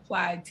doesn't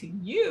apply to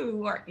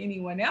you or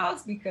anyone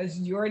else because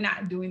you're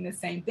not doing the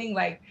same thing.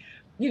 Like,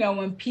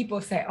 when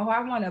people say, oh, I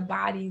want a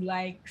body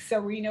like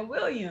Serena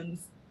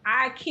Williams,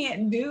 I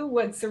can't do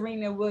what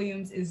Serena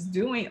Williams is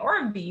doing,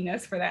 or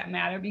Venus for that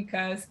matter,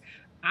 because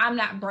I'm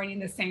not burning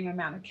the same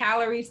amount of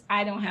calories.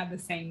 I don't have the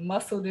same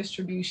muscle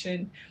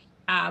distribution.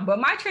 But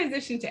my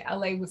transition to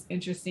LA was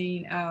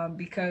interesting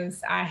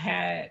because I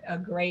had a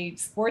great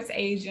sports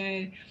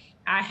agent.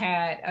 I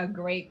had a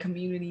great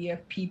community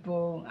of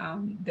people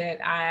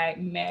that I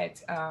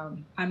met.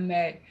 I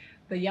met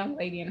the young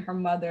lady and her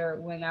mother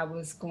when I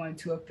was going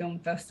to a film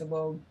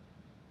festival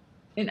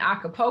in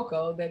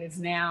Acapulco that is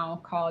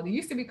now called, it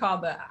used to be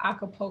called the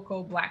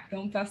Acapulco Black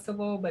Film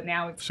Festival, but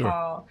now it's Sure.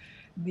 called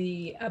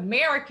the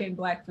American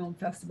Black Film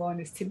Festival, and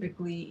it's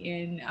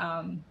typically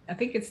I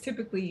think it's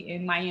typically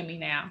in Miami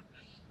now.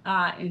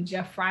 And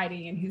Jeff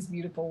Friday and his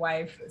beautiful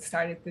wife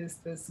started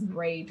this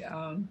great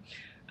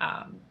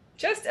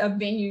just a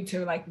venue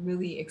to like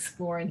really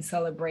explore and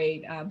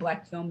celebrate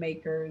Black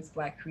filmmakers,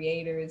 Black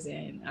creators.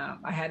 And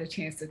I had a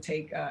chance to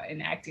take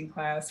an acting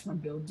class from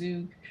Bill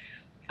Duke.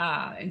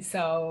 And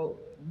so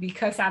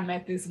because I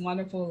met this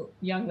wonderful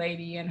young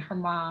lady and her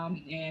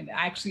mom, and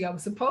actually I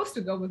was supposed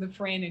to go with a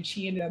friend and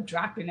she ended up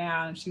dropping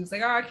out and she was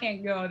like, oh, I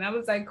can't go. And I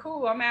was like,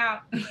 cool, I'm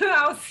out.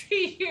 I'll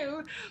see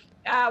you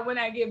when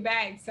I get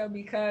back. So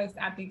because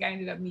I think I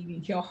ended up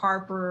meeting Hill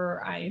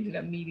Harper, I ended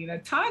up meeting a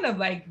ton of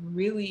like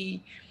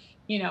really,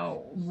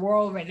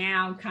 world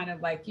renowned kind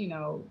of like,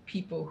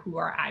 people who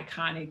are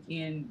iconic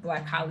in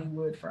Black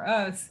Hollywood for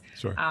us.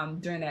 Sure.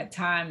 During that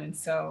time. And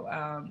so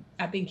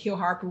I think Hill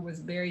Harper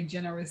was very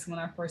generous when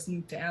I first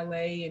moved to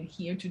LA, and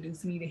he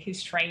introduced me to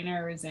his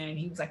trainers and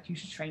he was like, you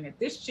should train at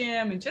this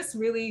gym, and just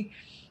really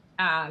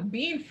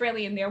being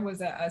friendly. And there was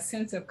a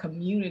sense of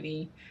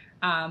community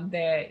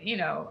that,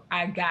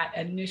 I got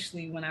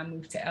initially when I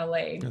moved to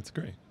LA. That's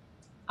great.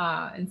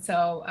 And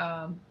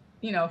so,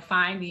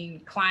 finding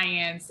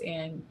clients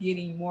and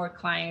getting more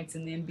clients,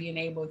 and then being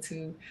able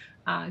to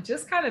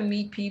just kind of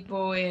meet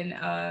people. And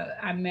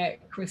I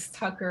met Chris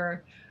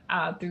Tucker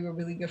through a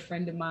really good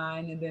friend of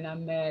mine. And then I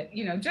met,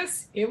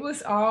 it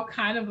was all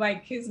kind of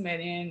like kismet.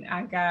 And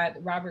I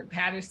got Robert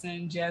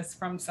Pattinson just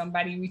from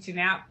somebody reaching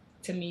out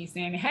to me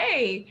saying,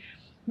 hey,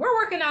 we're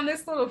working on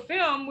this little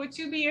film. Would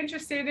you be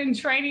interested in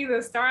training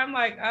the star? I'm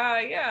like,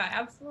 yeah,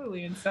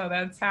 absolutely. And so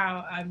that's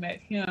how I met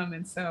him.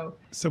 And so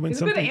when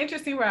it's been an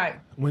interesting ride.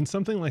 When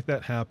something like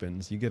that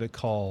happens, you get a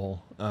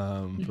call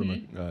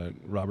from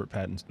Robert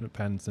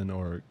Pattinson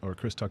or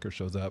Chris Tucker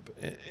shows up.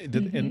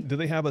 And do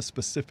they have a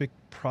specific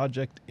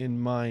project in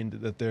mind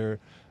that they're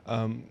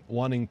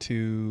wanting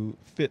to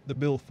fit the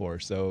bill for?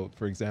 So,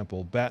 for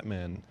example,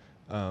 Batman.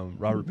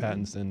 Robert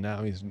Pattinson,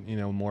 now he's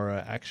more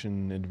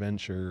action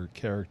adventure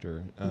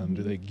character.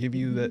 Do they give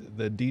you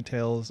the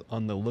details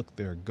on the look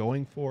they're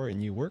going for,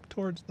 and you work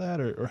towards that,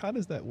 or how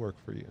does that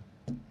work for you?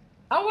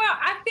 Oh, well,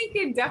 I think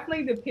it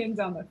definitely depends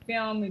on the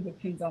film. It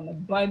depends on the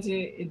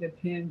budget. It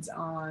depends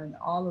on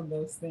all of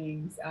those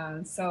things.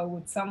 So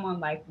with someone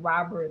like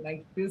Robert,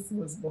 like this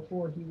was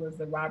before he was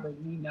the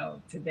Robert we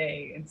know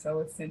today. And so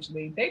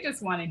essentially they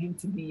just wanted him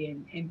to be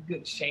in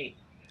good shape.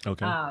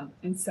 Okay.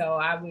 And so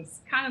I was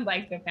kind of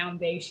like the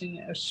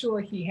foundation. Sure,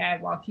 he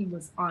had, while he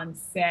was on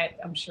set,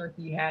 I'm sure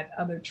he had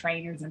other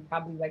trainers and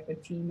probably like a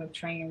team of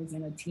trainers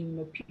and a team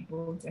of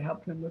people to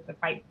help him with the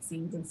fight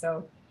scenes. And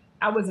so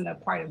I wasn't a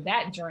part of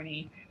that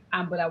journey,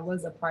 but I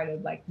was a part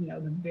of like, the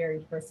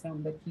very first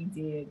film that he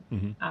did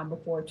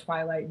before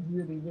Twilight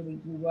really, really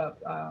blew up.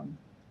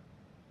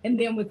 And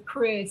then with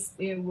Chris,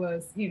 it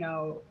was,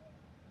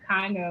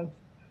 kind of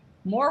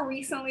more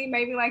recently,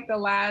 maybe like the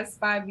last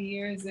 5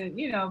 years, and,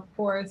 of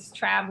course,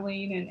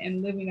 traveling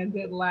and living a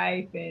good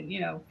life. And,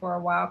 for a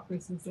while,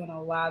 Chris was doing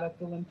a lot of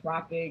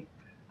philanthropic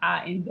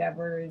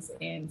endeavors.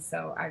 And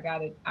so I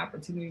got an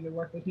opportunity to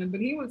work with him.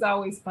 But he was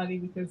always funny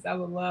because I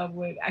would love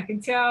what I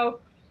could tell.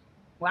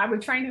 Well, I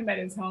would train him at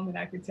his home, and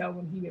I could tell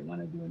when he didn't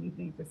want to do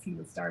anything because he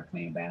would start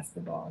playing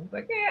basketball. He's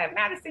like, yeah,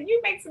 Madison, you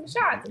make some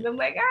shots. And I'm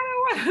like,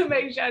 I don't want to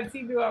make shots.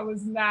 He knew I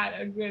was not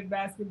a good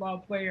basketball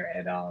player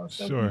at all.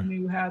 So He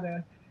knew how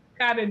to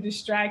kind of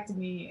distract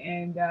me.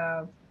 And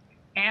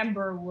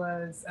Amber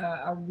was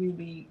a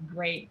really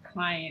great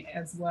client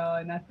as well.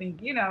 And I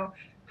think,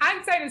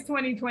 hindsight is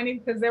 2020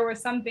 because there were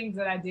some things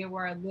that I did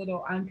were a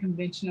little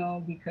unconventional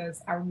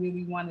because I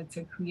really wanted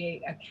to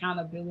create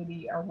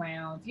accountability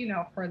around,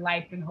 her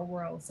life and her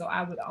world. So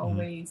I would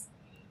always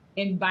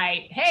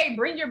invite, hey,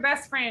 bring your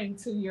best friend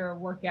to your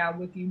workout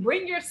with you.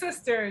 Bring your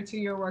sister to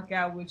your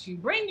workout with you.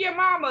 Bring your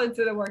mama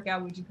to the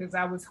workout with you, because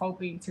I was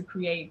hoping to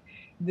create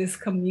this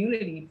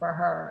community for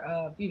her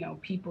of,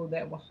 people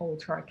that will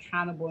hold her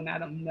accountable. And I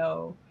don't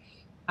know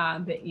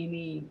that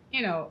any,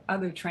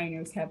 other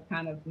trainers have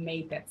kind of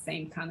made that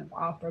same kind of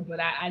offer. But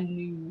I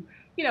knew,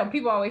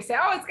 people always say,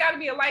 oh, it's got to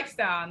be a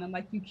lifestyle. And I'm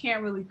like, you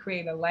can't really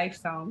create a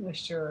lifestyle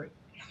unless you're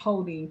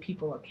holding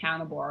people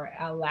accountable or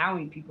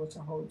allowing people to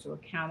hold you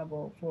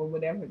accountable for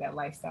whatever that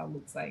lifestyle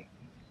looks like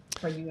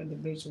for you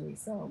individually.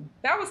 So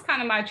that was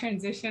kind of my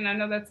transition. I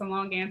know that's a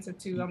long answer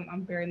too.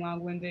 I'm very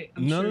long-winded.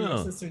 I'm sure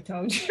your sister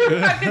told you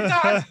I could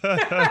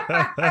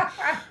talk.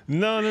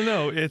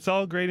 No. It's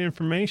all great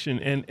information.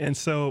 And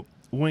so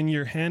when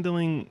you're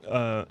handling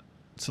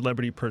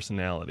celebrity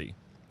personality,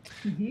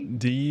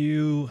 do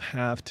you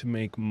have to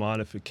make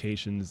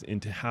modifications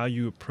into how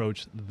you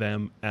approach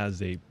them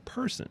as a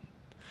person?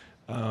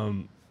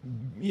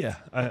 Yeah,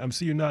 I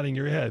see you nodding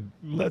your head.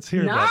 Let's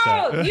hear about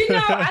that.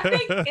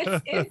 I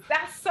think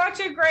that's such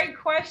a great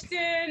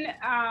question,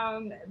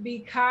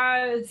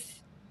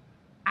 because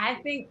I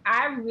think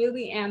I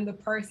really am the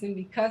person,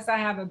 because I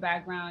have a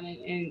background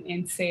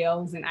in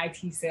sales and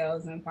IT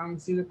sales and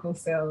pharmaceutical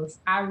sales.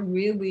 I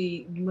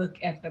really look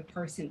at the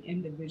person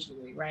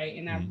individually, right?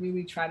 And I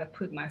really try to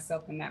put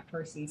myself in that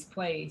person's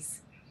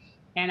place.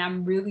 And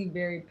I'm really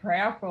very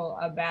prayerful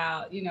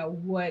about,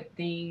 what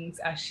things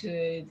I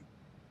should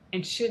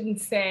and shouldn't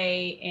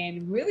say,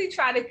 and really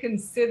try to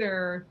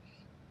consider,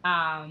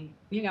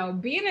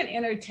 being an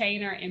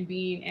entertainer and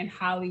being in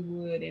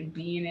Hollywood and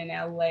being in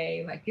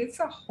LA, like it's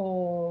a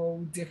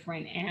whole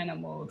different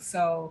animal.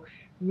 So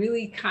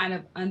really kind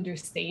of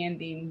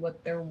understanding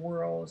what their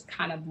world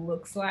kind of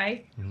looks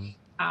like.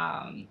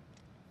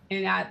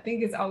 And I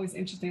think it's always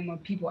interesting when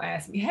people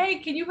ask me, hey,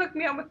 can you hook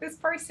me up with this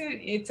person?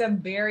 It's a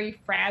very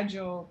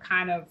fragile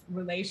kind of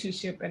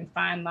relationship and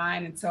fine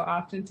line. And so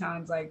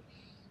oftentimes, like,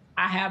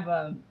 I have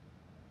a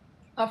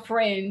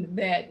friend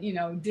that,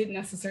 didn't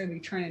necessarily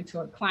turn into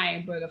a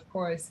client, but of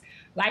course,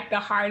 like the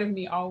heart of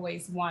me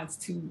always wants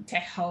to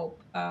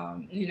help,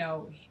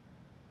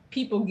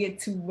 people get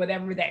to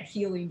whatever that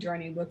healing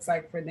journey looks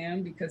like for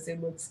them, because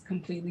it looks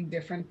completely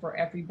different for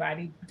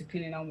everybody,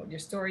 depending on what your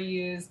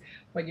story is,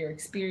 what your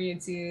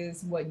experience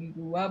is, what you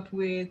grew up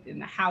with in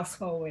the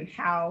household, and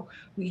how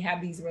we have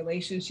these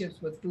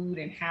relationships with food,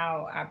 and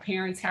how our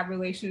parents have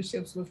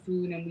relationships with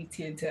food, and we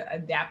tend to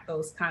adapt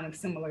those kind of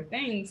similar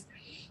things.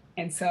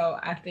 And so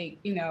I think,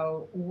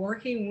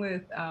 working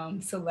with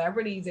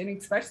celebrities, and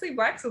especially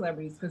Black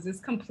celebrities, because it's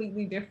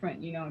completely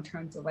different, in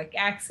terms of like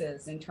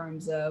access, in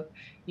terms of,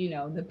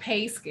 the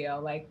pay scale.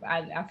 Like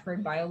I've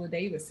heard Viola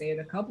Davis say it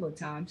a couple of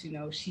times,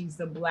 she's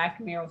the Black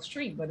Meryl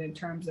Streep, but in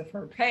terms of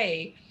her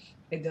pay,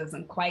 it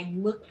doesn't quite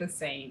look the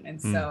same. And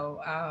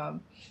so,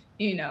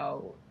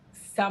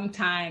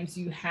 sometimes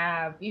you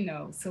have,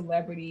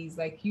 celebrities,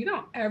 like you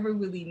don't ever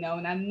really know.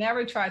 And I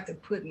never tried to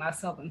put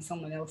myself in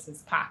someone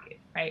else's pocket,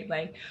 right?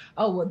 Like,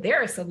 oh, well,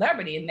 they're a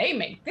celebrity and they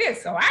make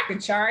this, so I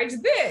could charge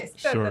this.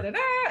 Sure.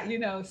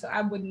 So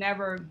I would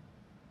never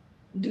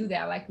do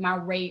that. Like, my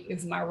rate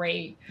is my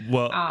rate.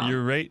 Well,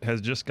 your rate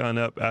has just gone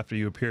up after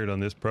you appeared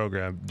on this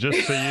program,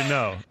 just so you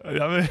know.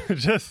 I mean,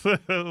 just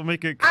to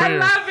make it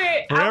clear. I love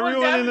it. For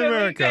everyone in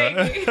America.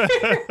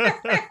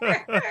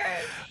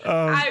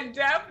 I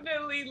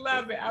definitely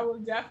love it. I will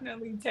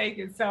definitely take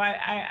it. So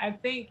I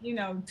think,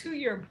 to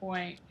your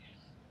point,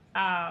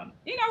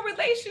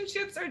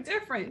 relationships are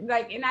different.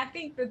 Like, and I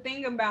think the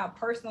thing about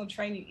personal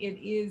training, it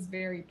is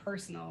very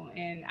personal.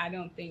 And I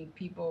don't think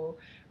people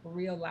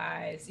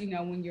realize,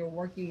 when you're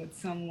working with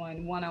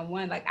someone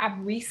one-on-one, like I've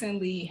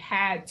recently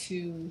had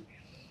to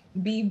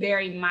be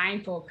very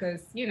mindful,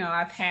 because,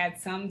 I've had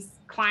some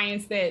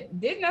clients that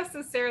didn't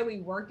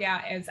necessarily work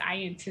out as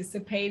I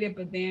anticipated,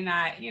 but then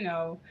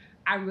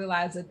I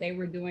realized that they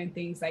were doing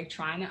things like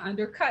trying to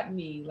undercut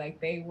me, like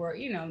they were,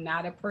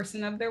 not a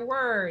person of their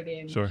word.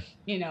 And, Sure.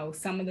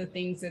 Some of the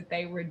things that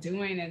they were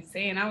doing and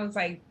saying, I was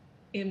like,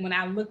 and when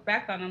I look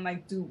back on them,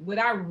 like, dude, would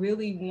I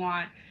really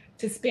want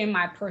to spend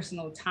my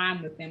personal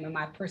time with them and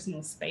my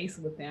personal space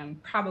with them?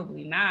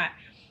 Probably not.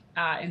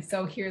 And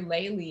so here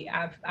lately,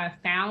 I've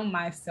found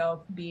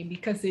myself being,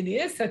 because it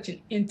is such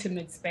an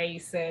intimate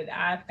space, that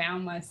I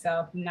found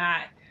myself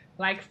not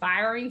like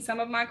firing some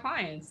of my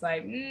clients,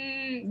 like,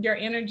 your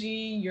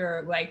energy,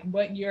 you're like,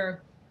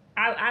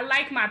 I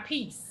like my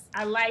peace.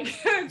 I like,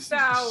 so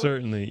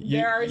certainly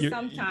there are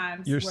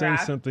sometimes you're where saying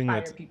I something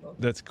fire people.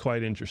 that's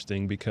quite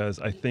interesting, because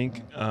I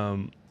think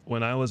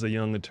when I was a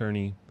young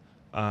attorney,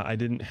 I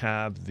didn't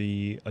have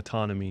the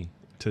autonomy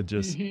to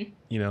just,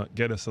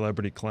 get a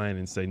celebrity client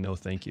and say, no,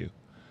 thank you.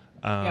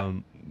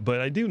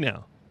 But I do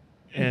now.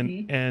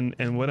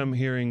 And what I'm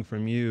hearing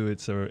from you,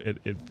 it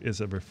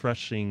is a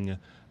refreshing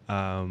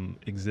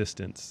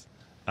existence,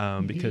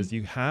 because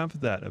you have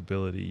that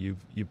ability.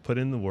 You've put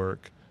in the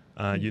work.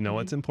 You know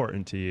what's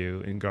important to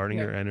you, and guarding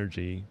your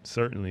energy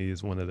certainly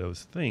is one of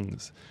those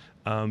things.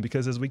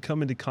 Because as we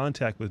come into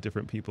contact with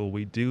different people,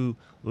 we do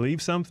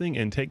leave something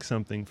and take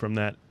something from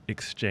that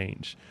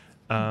exchange.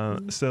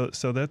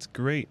 So that's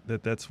great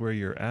that's where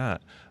you're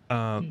at.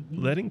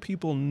 Letting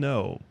people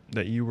know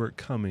that you were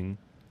coming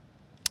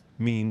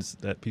means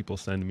that people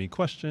send me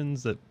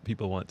questions that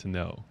people want to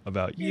know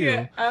about you.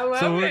 Yeah, I love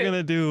so we're it. going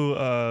to do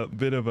a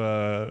bit of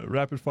a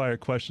rapid fire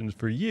questions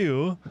for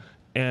you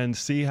and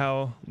see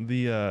how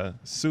the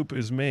soup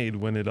is made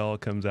when it all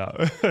comes out.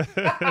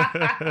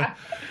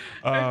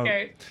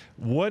 Okay.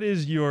 What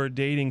is your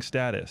dating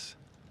status?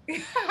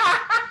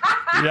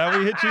 Yeah,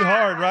 we hit you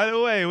hard right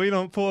away. We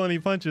don't pull any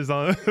punches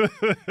on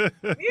I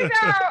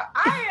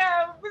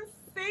am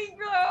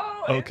single.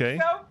 Okay.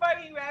 It's so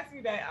funny you asked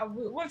me that.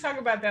 We'll talk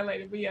about that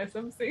later, but yes,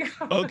 I'm single.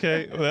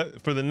 Okay,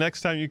 for the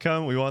next time you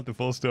come, we want the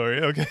full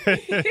story.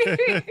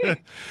 Okay.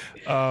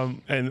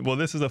 And well,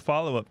 this is a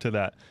follow-up to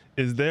that.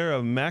 Is there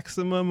a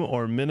maximum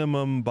or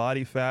minimum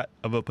body fat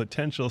of a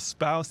potential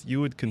spouse you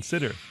would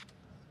consider?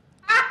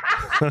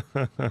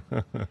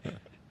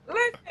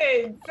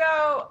 Listen,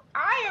 so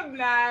I am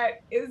not,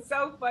 it's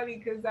so funny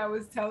because I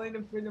was telling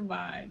a friend of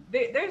mine,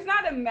 there's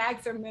not a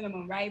max or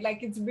minimum, right?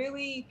 Like it's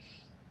really,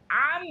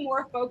 I'm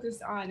more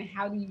focused on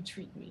how do you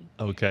treat me?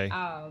 Okay.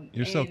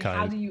 You're so kind.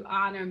 How do you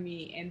honor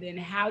me? And then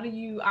how do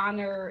you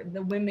honor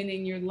the women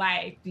in your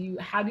life?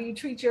 How do you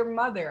treat your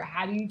mother?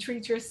 How do you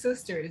treat your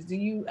sisters? Do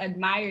you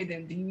admire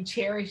them? Do you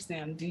cherish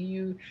them? Do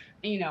you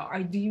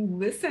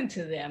listen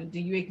to them? Do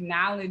you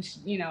acknowledge,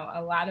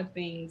 a lot of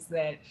things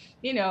that,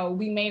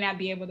 we may not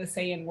be able to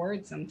say in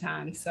words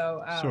sometimes.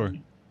 So, Sure.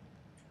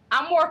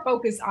 I'm more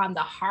focused on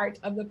the heart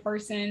of the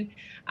person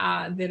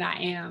than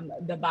I am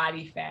the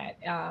body fat,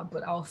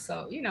 but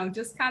also,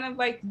 just kind of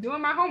like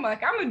doing my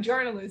homework. Like I'm a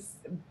journalist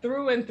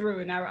through and through,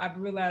 and I've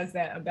realized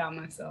that about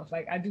myself.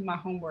 Like I do my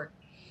homework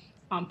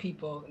on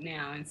people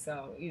now, and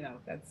so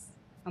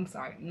I'm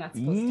sorry, I'm not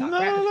supposed to talk.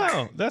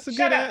 No, that's a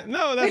good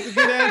that's a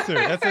good answer.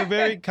 That's a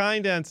very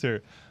kind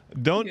answer.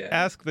 Don't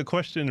ask the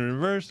question in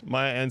reverse.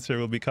 My answer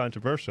will be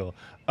controversial.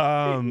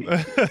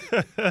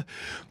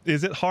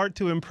 Is it hard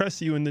to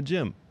impress you in the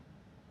gym?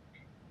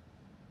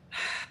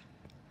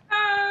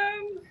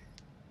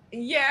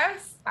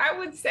 Yes, I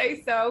would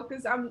say so,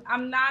 because I'm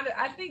not.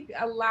 I think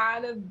a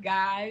lot of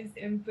guys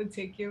in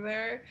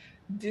particular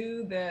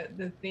do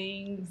the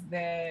things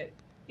that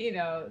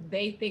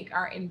they think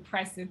are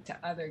impressive to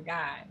other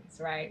guys,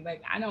 right?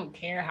 Like I don't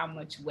care how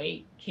much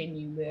weight can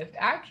you lift.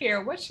 I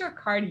care what's your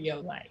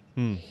cardio like.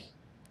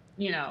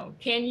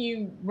 Can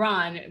you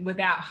run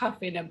without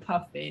huffing and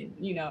puffing?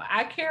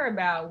 I care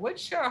about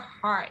what's your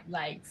heart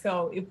like.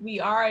 So if we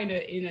are in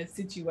a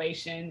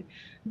situation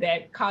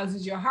that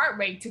causes your heart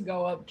rate to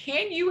go up,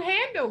 can you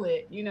handle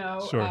it,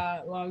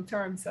 Sure. long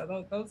term?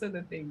 So those are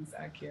the things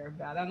I care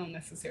about. I don't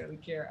necessarily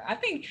care. I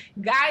think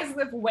guys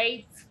lift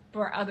weights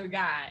for other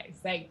guys,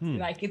 like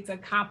it's a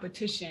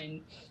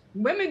competition.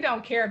 Women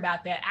don't care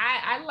about that.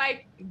 I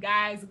like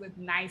guys with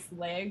nice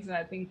legs, and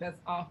I think that's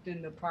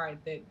often the part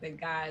that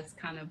guys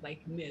kind of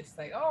like miss.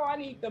 Like, oh, I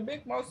need the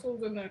big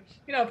muscles and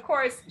of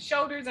course,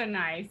 shoulders are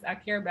nice. I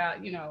care about,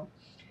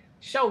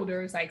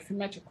 shoulders, like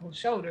symmetrical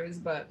shoulders,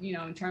 but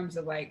in terms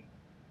of like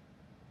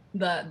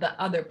the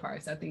other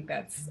parts, I think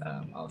that's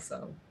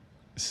also.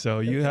 So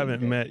you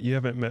haven't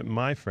met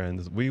my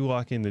friends. We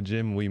walk in the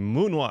gym, we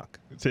moonwalk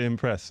to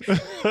impress.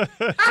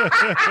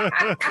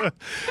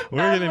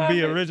 We're going to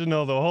be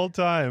original the whole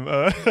time.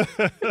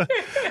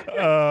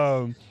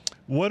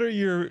 What are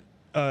your,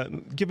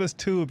 give us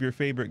two of your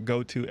favorite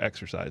go-to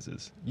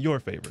exercises, your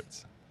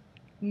favorites.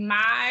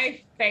 My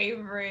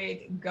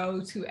favorite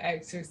go-to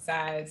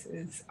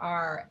exercises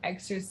are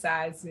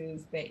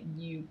exercises that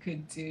you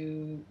could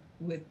do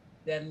with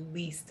the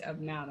least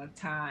amount of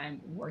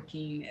time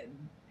working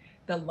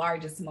the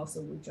largest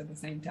muscle groups at the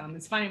same time.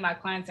 It's funny, my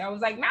clients are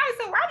always like,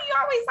 Madison, why do you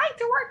always like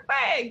to work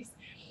legs?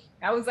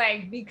 I was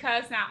like,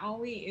 because not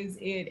only is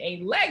it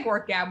a leg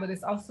workout, but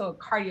it's also a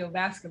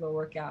cardiovascular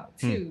workout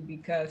too,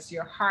 because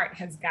your heart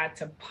has got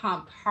to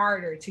pump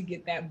harder to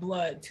get that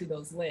blood to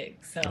those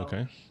legs. So,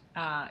 okay.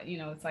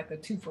 It's like a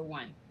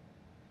 2-for-1.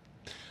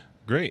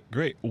 Great.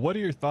 What are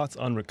your thoughts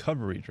on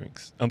recovery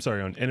drinks? I'm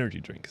sorry, on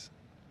energy drinks.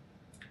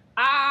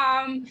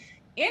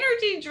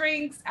 Energy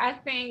drinks, I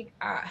think,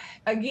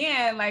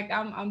 again, like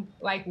I'm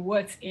like,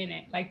 what's in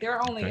it? Like there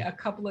are only a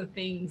couple of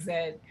things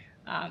that,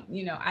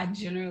 I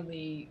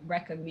generally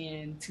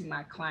recommend to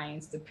my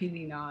clients,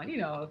 depending on,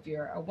 if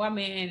you're a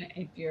woman,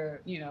 if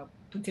you're,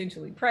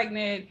 potentially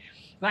pregnant,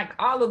 like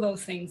all of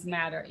those things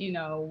matter,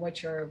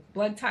 what your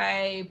blood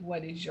type,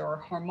 what is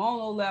your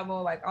hormonal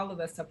level, like all of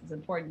that stuff is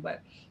important.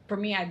 But for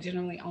me, I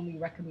generally only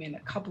recommend a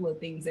couple of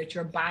things that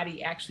your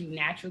body actually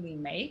naturally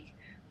make.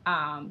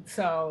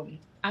 So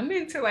I'm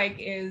into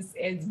like as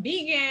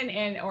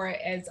vegan or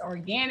as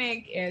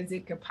organic as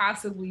it could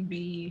possibly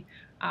be.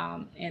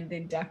 And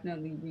then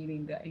definitely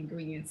reading the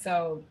ingredients.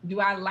 So do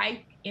I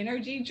like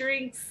energy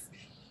drinks?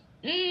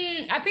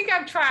 I think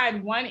I've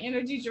tried one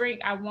energy drink.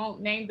 I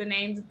won't name the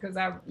names because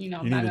I'm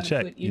not going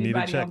to put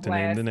anybody on blast. To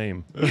name the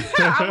name.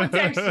 I would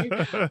text you.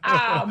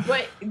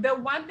 But the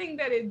one thing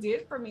that it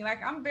did for me,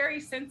 like I'm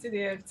very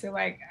sensitive to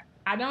like,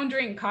 I don't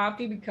drink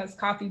coffee because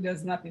coffee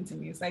does nothing to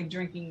me. It's like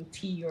drinking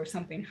tea or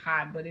something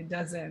hot, but it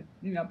doesn't,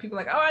 people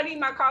are like, oh, I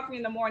need my coffee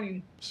in the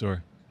morning.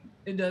 Sure.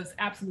 It does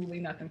absolutely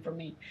nothing for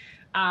me.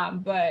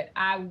 But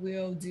I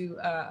will do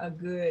a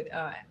good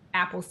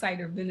apple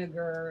cider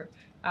vinegar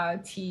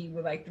tea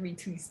with like 3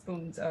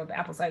 teaspoons of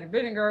apple cider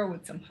vinegar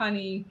with some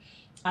honey.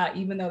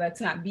 Even though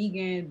that's not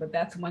vegan, but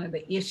that's one of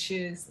the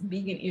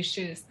vegan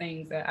issues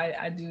things that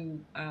I do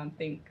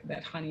think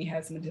that honey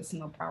has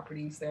medicinal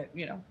properties that,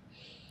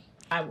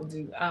 I will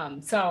do.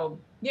 So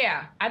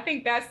yeah, I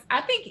think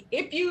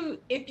if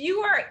you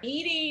are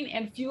eating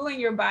and fueling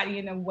your body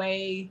in a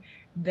way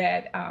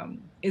that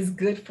is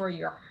good for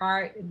your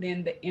heart,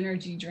 then the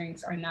energy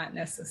drinks are not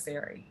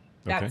necessary.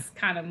 Okay. That's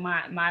kind of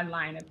my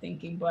line of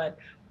thinking. But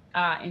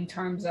in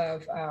terms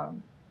of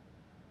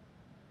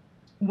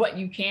what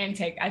you can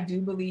take, I do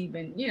believe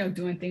in,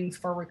 doing things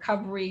for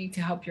recovery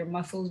to help your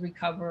muscles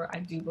recover. I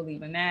do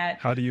believe in that.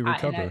 How do you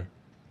recover?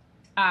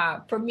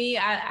 For me,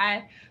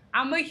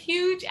 I'm a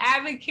huge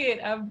advocate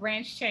of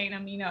branched chain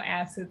amino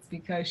acids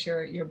because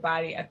your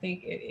body, I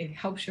think it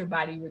helps your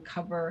body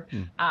recover.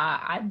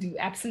 I do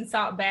Epsom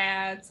salt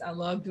baths. I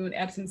love doing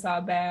Epsom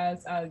salt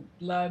baths. I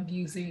love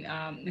using,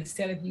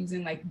 instead of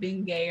using like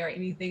Bengay or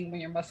anything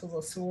when your muscles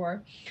are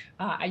sore,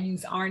 I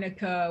use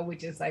arnica,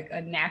 which is like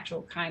a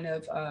natural kind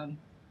of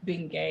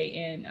Bengay,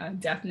 and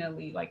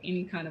definitely like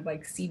any kind of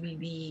like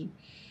CBD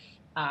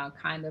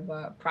kind of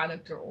a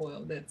product or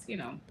oil that's,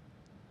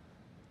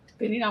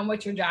 depending on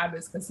what your job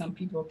is, because some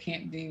people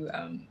can't do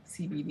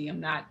CBD. I'm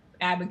not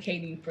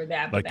advocating for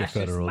that. Like but a that's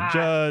federal just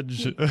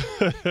judge,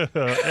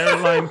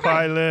 airline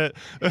pilot.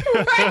 right.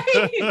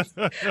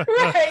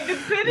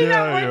 Depending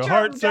on what your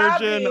heart job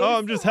surgeon. is. Oh,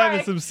 I'm just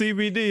having some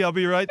CBD. I'll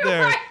be right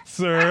there,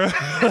 sir.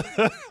 That's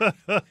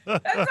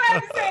why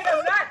I'm saying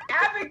I'm not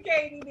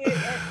advocating it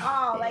at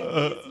all. Like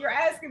you're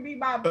asking me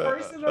my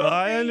personal.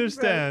 I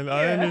understand. But,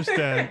 I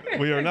understand.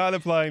 We are not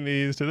applying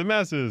these to the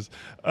masses.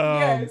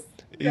 Yes.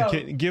 No.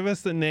 Give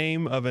us the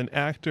name of an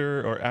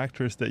actor or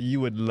actress that you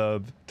would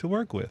love to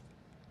work with.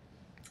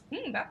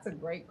 That's a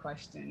great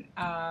question.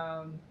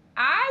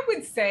 I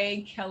would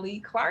say Kelly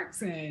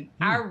Clarkson.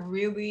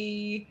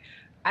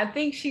 I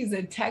think she's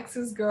a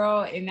Texas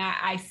girl, and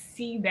I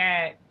see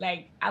that.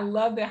 Like, I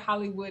love that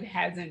Hollywood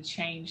hasn't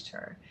changed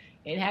her.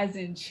 It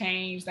hasn't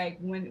changed. Like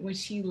when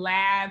she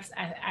laughs,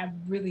 I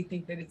really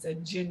think that it's a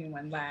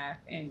genuine laugh,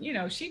 and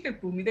she could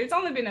fool me. There's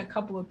only been a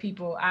couple of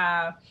people.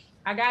 I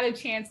got a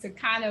chance to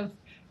kind of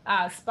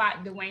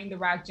spot Dwayne "The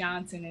Rock"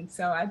 Johnson, and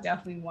so I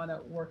definitely want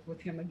to work with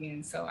him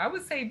again. So I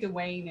would say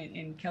Dwayne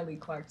and Kelly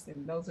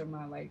Clarkson. Those are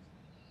my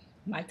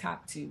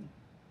top two.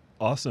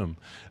 Awesome.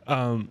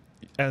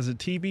 As a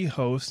TV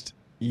host,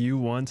 you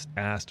once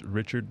asked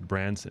Richard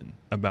Branson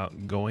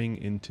about going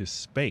into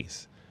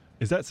space.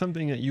 Is that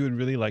something that you would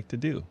really like to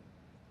do?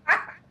 No,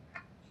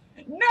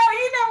 you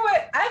know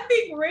what? I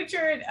think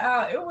Richard,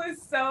 it was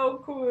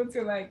so cool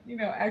to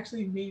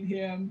actually meet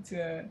him,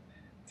 to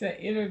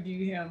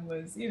interview him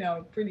was,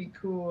 pretty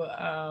cool.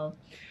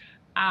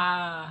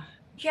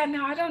 Yeah,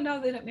 no, I don't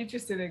know that I'm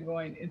interested in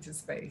going into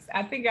space.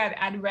 I think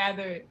I'd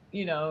rather,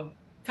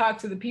 talk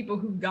to the people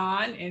who've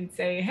gone and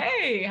say,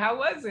 hey, how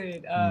was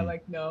it?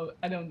 No,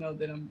 I don't know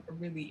that I'm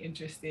really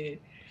interested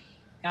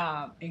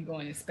in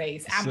going to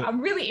space. I'm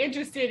really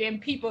interested in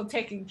people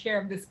taking care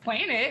of this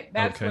planet.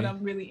 That's what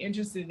I'm really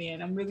interested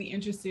in. I'm really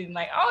interested in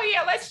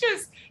let's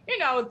just,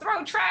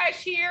 throw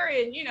trash here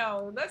and,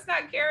 let's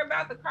not care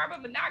about the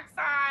carbon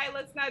monoxide.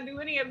 Let's not do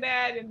any of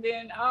that. And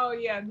then,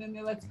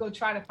 then let's go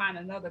try to find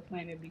another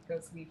planet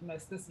because we've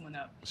messed this one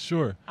up.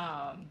 Sure.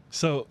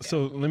 So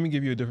let me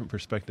give you a different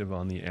perspective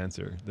on the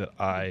answer that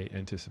I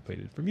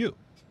anticipated from you.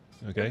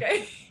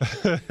 Okay.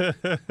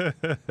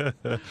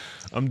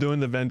 I'm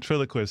doing the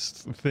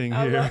ventriloquist thing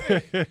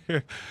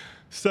here.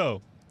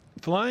 So,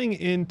 flying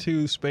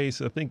into space,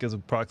 I think, is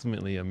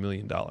approximately $1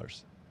 million.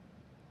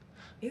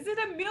 Is it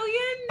 $1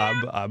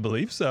 million? I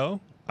believe so.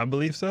 At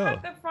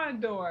the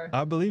front door.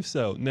 I believe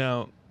so.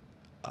 Now,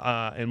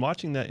 in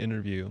watching that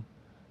interview,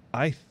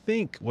 I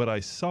think what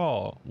I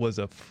saw was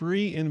a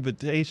free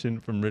invitation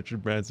from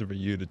Richard Branson for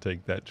you to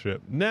take that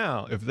trip.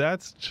 Now, if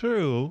that's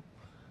true,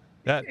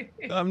 that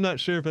I'm not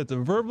sure if it's a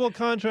verbal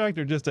contract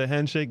or just a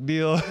handshake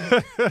deal,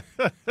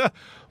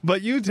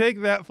 but you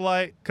take that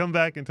flight, come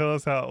back and tell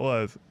us how it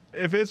was.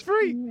 If it's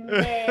free.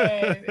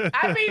 Man.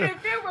 I mean,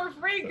 if it were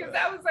free, because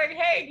I was like,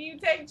 hey, do you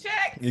take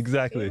checks?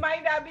 Exactly. It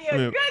might not be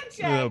a good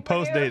check. I'm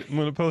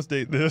going to post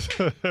date this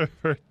for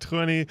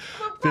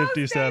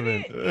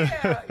 2057.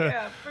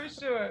 Yeah, for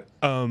sure.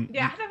 I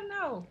don't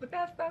know, but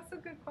that's a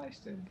good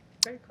question.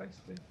 Great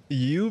question.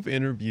 You've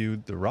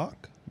interviewed The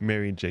Rock,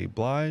 Mary J.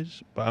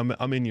 Blige, but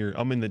I'm in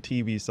the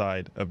TV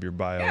side of your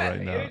bio right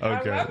now.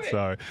 Okay,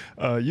 sorry.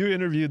 You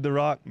interviewed The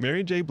Rock,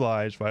 Mary J.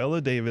 Blige,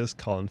 Viola Davis,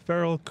 Colin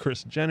Farrell,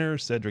 Kris Jenner,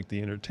 Cedric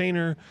the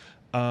Entertainer.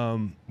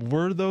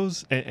 Were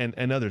those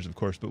and others, of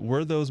course, but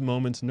were those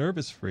moments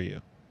nervous for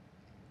you?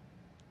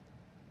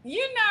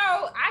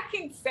 I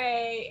can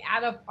say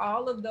out of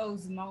all of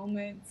those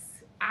moments,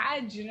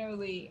 I'm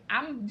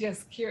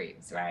just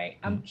curious, right?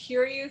 I'm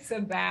curious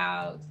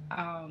about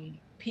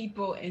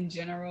people in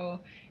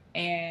general.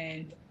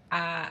 And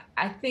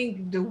I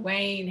think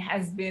Dwayne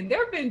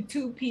there have been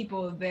two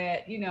people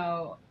that,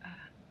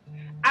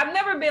 I've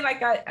never been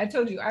like I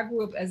told you, I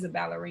grew up as a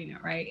ballerina,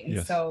 right? And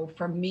Yes. so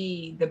for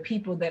me, the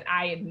people that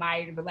I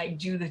admired were like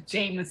Judith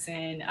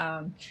Jameson,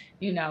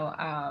 you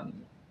know,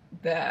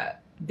 the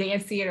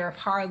Dance Theater of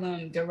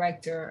Harlem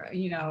director,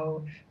 you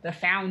know, the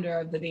founder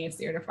of the Dance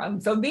Theater of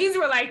Harlem. So these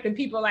were like the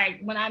people,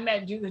 like when I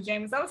met Judith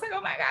Jameson, I was like,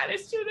 oh my God,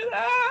 it's Judith.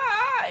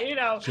 Ah! You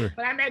know, Sure.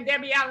 when I met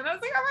Debbie Allen, I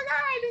was like, oh my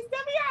God, it's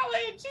Debbie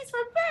Allen. She's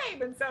from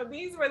Fame. And so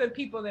these were the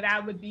people that I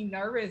would be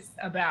nervous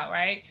about,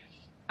 right?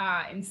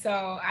 And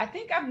so I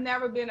think I've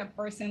never been a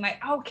person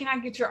like, oh, can I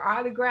get your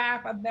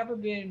autograph? I've never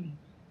been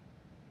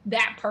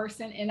that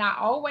person. And I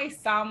always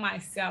saw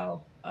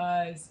myself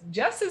as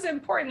just as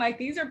important. Like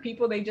these are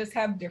people, they just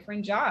have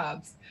different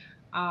jobs.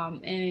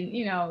 And,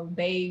 you know,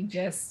 they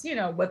just, you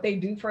know, what they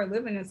do for a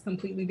living is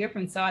completely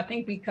different. So I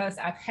think because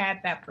I've had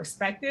that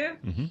perspective,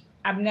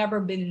 I've never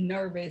been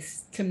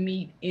nervous to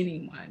meet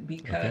anyone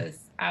because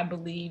I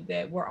believe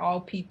that we're all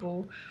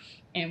people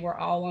and we're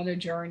all on a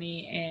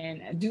journey.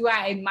 And do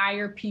I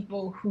admire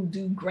people who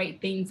do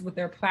great things with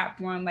their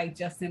platform, like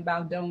Justin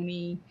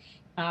Baldoni,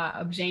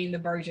 of Jane the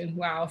Virgin,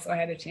 who I also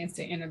had a chance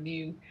to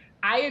interview?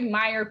 I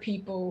admire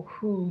people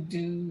who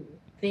do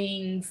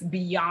things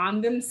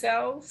beyond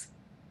themselves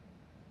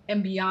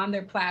and beyond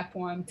their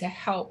platform to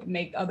help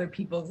make other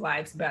people's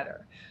lives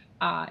better.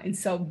 And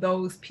so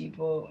those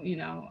people, you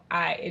know,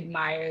 I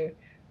admire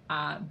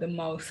the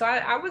most. So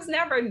I was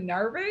never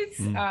nervous.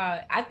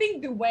 I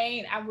think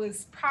Dwayne, I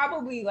was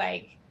probably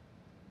like,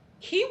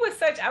 he was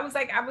such, I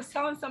was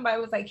telling somebody, I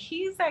was like,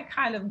 he's that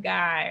kind of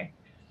guy.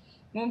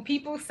 When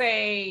people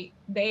say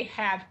they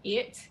have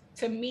it,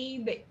 to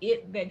me, the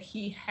it that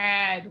he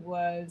had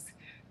was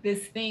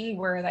this thing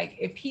where, like,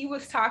 if he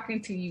was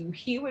talking to you,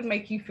 he would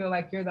make you feel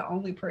like you're the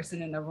only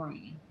person in the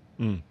room.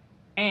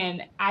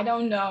 And I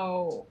don't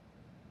know.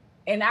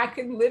 And I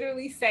could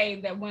literally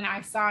say that when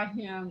I saw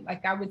him,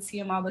 like I would see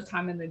him all the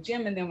time in the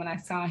gym. And then when I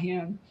saw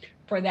him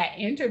for that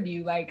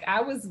interview, like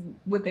I was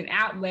with an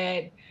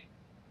outlet,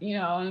 you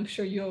know, and I'm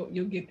sure you'll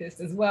get this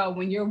as well.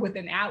 When you're with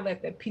an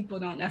outlet that people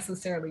don't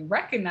necessarily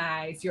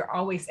recognize, you're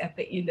always at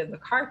the end of the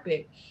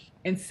carpet.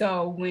 And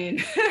so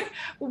when,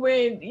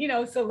 when, you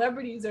know,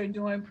 celebrities are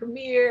doing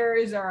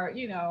premieres or,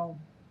 you know,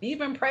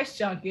 even press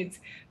junkets,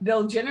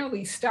 they'll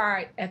generally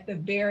start at the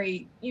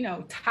very, you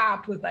know,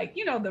 top with like,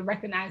 you know, the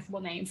recognizable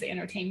names,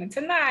 Entertainment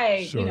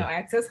Tonight, you know,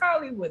 Access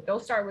Hollywood. They'll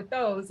start with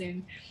those,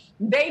 and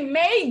they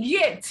may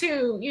get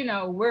to, you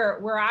know,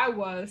 where I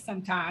was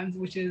sometimes,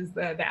 which is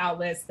the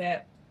outlets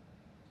that,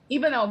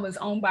 even though it was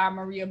owned by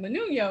Maria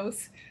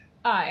Menounos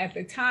at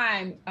the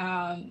time,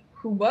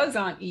 who was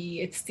on E,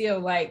 it's still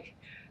like,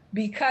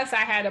 because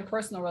I had a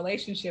personal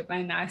relationship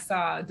and I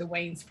saw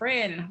Dwayne's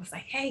friend and I was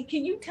like, hey,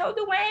 can you tell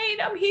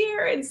Dwayne I'm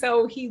here? And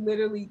so he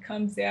literally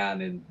comes down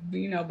and,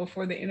 you know,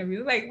 before the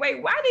interview, like,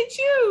 wait, why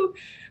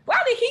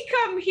did he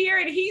come here?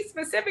 And he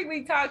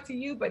specifically talked to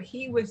you, but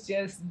he was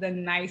just the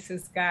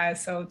nicest guy.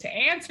 So to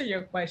answer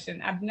your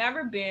question, I've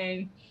never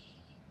been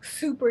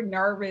super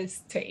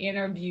nervous to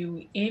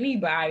interview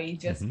anybody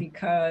just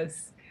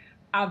because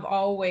I've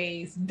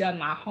always done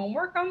my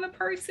homework on the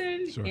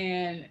person.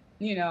 And,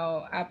 you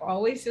know, I've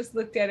always just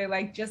looked at it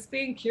like just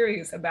being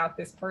curious about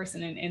this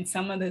person and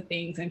some of the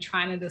things and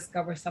trying to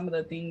discover some of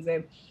the things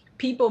that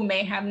people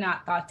may have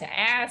not thought to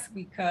ask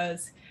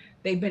because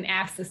they've been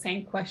asked the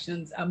same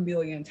questions a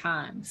million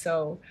times.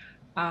 So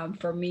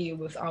for me, it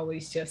was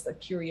always just a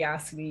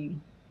curiosity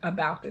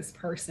about this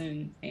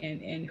person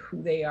and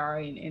who they are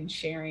and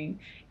sharing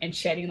and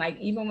shedding. Like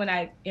even when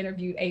I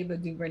interviewed Ava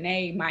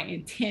DuVernay, my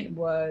intent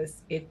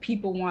was if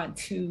people want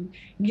to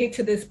get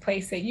to this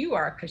place that you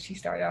are, because she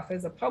started off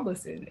as a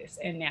publicist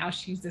and now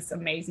she's this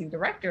amazing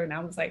director. And I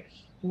was like,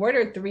 what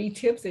are 3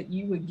 tips that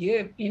you would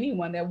give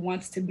anyone that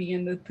wants to be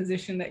in the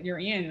position that you're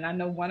in? And I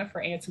know one of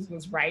her answers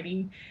was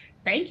writing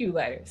thank you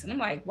letters. And I'm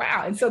like,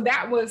 wow. And so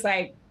that was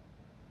like,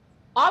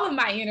 all of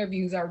my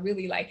interviews are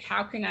really like,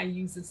 how can I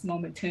use this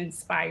moment to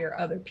inspire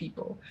other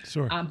people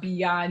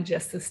beyond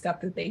just the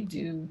stuff that they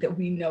do that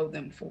we know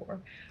them for.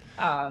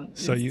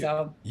 So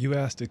you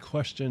asked a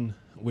question,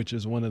 which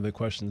is one of the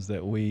questions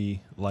that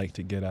we like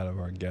to get out of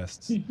our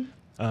guests.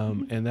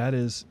 And that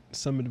is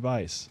some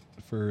advice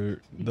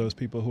for those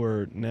people who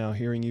are now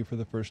hearing you for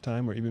the first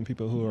time, or even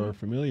people who are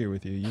familiar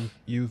with you.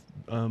 You've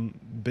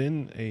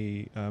been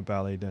a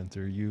ballet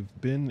dancer.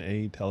 You've been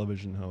a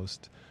television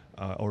host.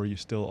 Or you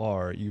still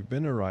are. You've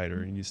been a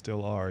writer, and you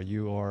still are.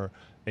 You are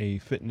a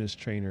fitness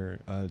trainer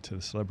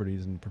to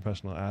celebrities and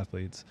professional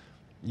athletes.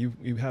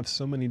 You have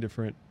so many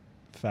different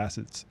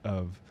facets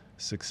of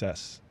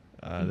success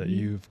that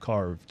you've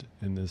carved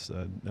in this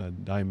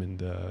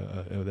diamond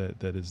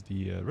that is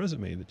the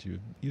resume that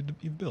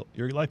you've built,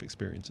 your life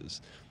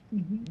experiences.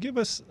 Give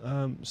us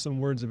some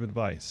words of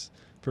advice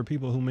for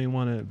people who may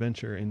want to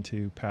venture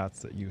into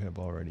paths that you have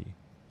already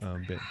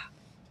been.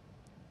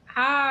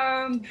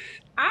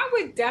 I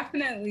would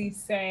definitely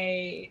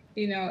say,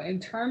 you know, in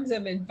terms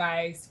of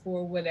advice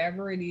for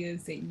whatever it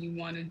is that you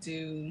want to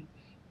do,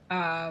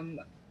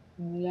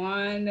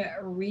 one,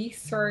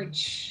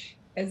 research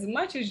as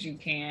much as you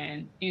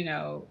can, you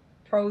know,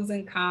 pros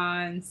and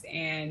cons,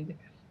 and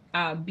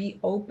be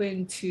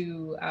open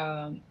to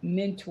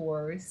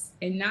mentors,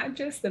 and not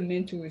just the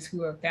mentors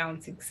who have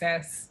found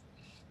success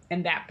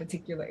in that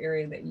particular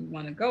area that you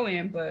want to go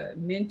in, but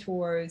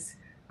mentors,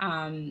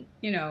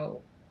 you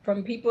know,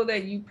 from people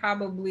that you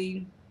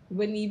probably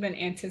wouldn't even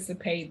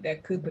anticipate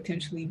that could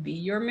potentially be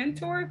your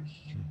mentor.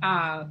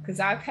 Because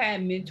I've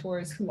had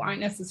mentors who aren't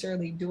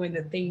necessarily doing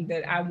the thing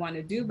that I want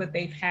to do, but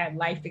they've had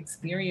life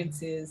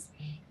experiences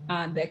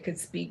that could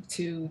speak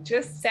to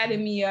just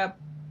setting me up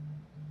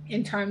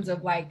in terms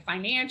of like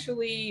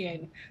financially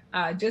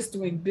and just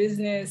doing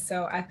business.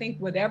 So I think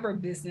whatever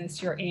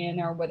business you're in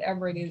or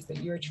whatever it is that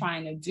you're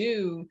trying to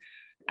do,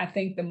 I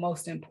think the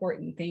most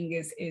important thing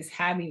is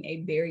having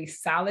a very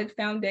solid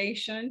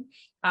foundation.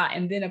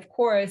 And then of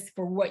course,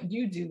 for what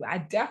you do, I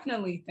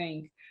definitely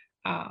think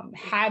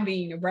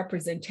having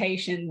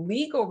representation,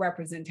 legal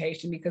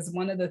representation, because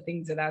one of the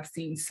things that I've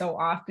seen so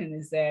often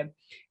is that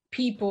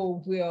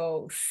people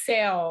will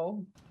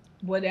sell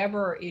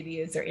whatever it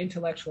is, their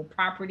intellectual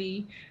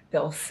property,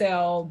 they'll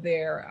sell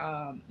their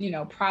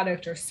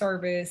product or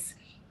service,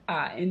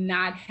 and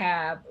not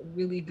have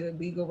really good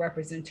legal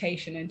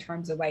representation in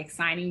terms of like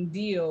signing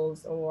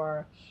deals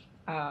or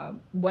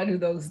what do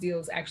those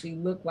deals actually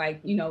look like,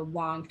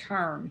 long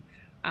term.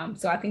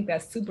 So I think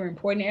that's super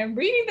important. And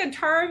reading the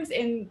terms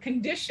and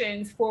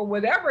conditions for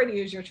whatever it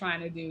is you're trying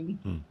to do,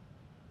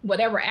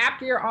 whatever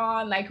app you're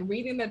on, like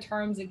reading the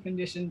terms and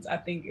conditions, I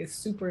think is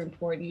super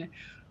important.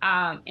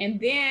 And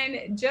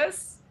then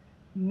just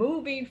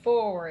moving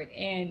forward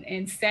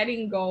and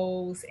setting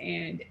goals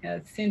and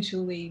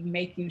essentially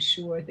making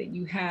sure that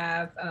you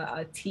have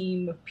a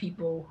team of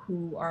people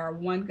who are,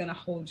 one, going to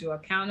hold you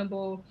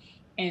accountable,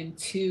 and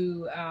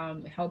two,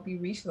 help you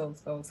reach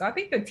those goals. So I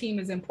think the team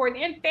is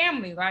important, and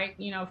family, right?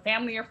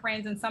 Family or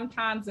friends. And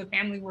sometimes the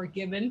family we're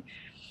given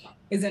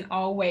isn't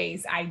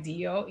always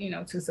ideal,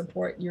 to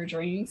support your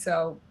dreams.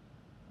 So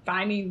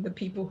finding the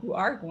people who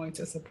are going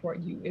to support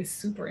you is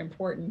super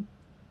important.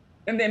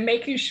 And then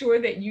making sure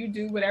that you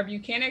do whatever you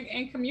can,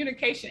 and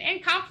communication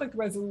and conflict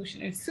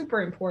resolution is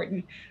super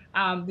important,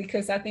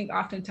 because I think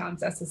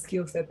oftentimes that's a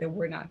skill set that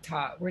we're not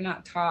taught. We're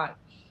not taught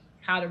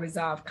how to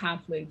resolve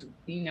conflict,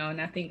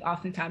 and I think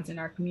oftentimes in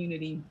our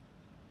community,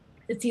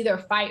 it's either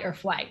fight or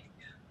flight.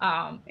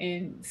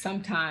 And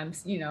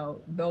sometimes,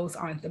 those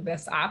aren't the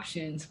best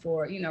options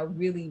for,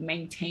 really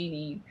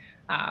maintaining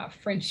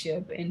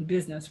friendship and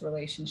business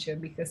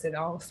relationship, because it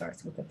all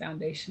starts with the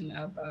foundation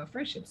of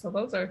friendship. So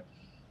those are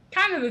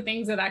kind of the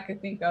things that I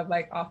could think of,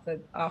 like off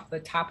the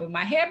top of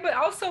my head, but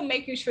also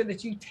making sure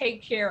that you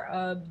take care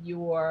of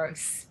your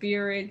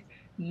spirit,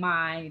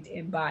 mind,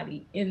 and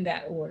body in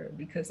that order,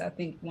 because I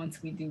think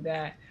once we do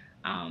that,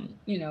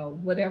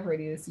 whatever it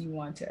is you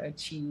want to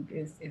achieve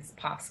is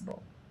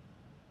possible.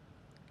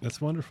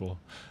 That's wonderful.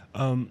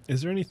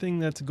 Is there anything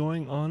that's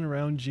going on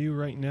around you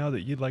right now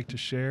that you'd like to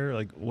share?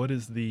 Like, what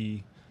is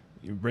the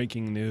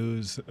breaking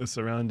news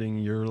surrounding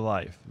your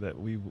life that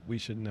we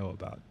should know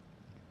about?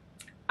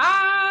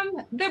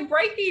 The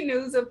breaking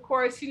news, of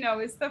course,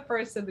 it's the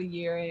first of the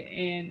year,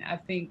 and I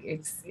think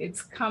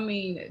it's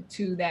coming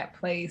to that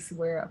place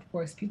where, of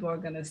course, people are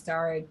going to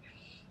start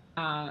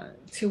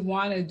to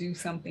want to do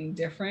something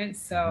different.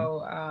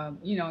 So,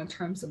 in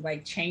terms of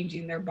like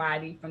changing their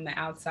body from the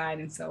outside.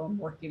 And so I'm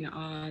working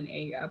on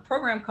a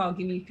program called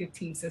Give Me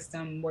 15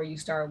 System, where you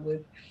start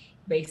with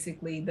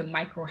basically the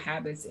micro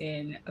habits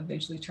and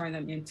eventually turn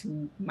them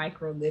into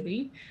macro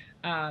living.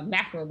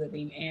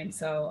 And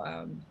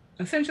so,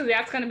 essentially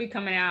that's going to be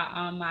coming out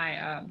on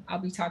my, I'll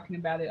be talking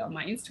about it on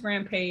my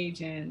Instagram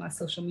page and my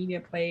social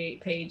media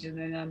page. And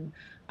then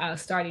I'm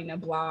starting a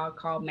blog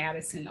called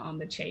Madison on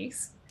the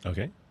Chase.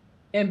 Okay.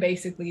 And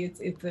basically it's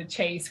a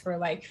chase for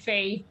like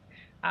faith,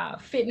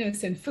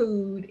 fitness and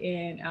food,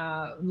 and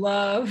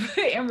love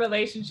and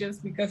relationships,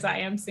 because I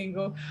am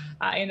single,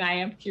 and I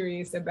am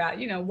curious about,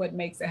 what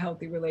makes a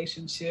healthy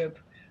relationship.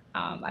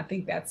 I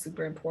think that's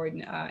super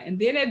important. And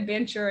then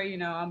adventure,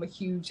 I'm a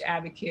huge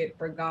advocate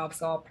for golf.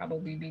 So I'll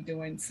probably be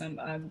doing some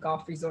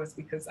golf resorts,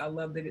 because I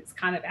love that it's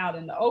kind of out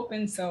in the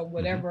open. So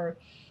whatever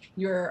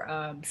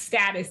your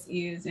status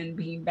is in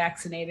being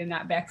vaccinated,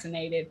 not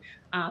vaccinated,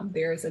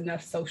 there's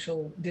enough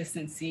social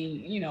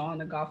distancing, on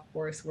the golf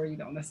course, where you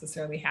don't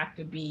necessarily have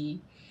to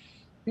be,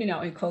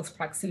 in close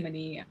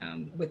proximity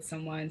with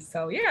someone.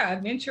 So yeah,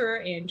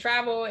 adventure and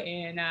travel.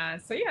 And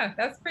so yeah,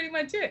 that's pretty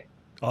much it.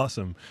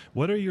 Awesome.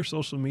 What are your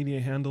social media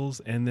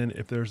handles? And then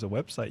if there's a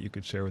website you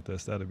could share with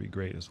us, that'd be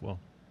great as well.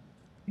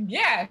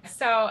 Yeah,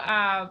 so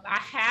I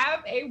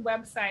have a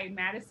website,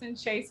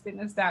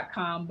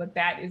 MadisonChaseFitness.com, but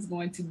that is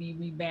going to be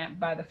revamped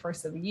by the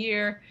first of the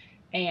year.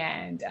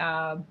 And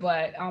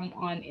but I'm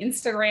on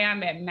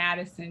Instagram at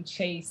Madison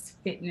Chase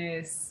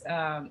Fitness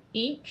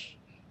Inc.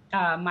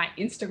 My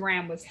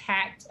Instagram was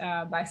hacked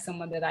by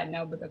someone that I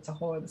know, but that's a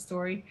whole other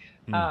story,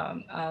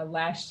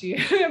 last year.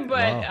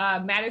 But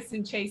wow.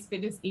 Madison Chase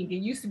Fitness Inc. It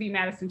used to be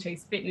Madison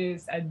Chase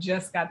Fitness. I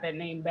just got that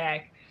name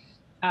back.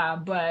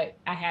 But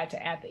I had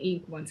to add the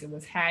Inc. once it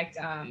was hacked.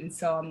 And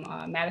so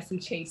I'm Madison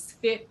Chase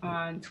Fit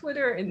on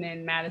Twitter, and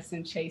then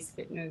Madison Chase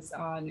Fitness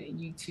on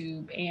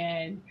YouTube.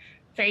 And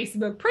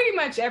Facebook, pretty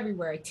much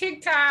everywhere.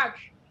 TikTok,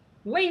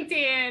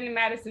 LinkedIn,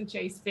 Madison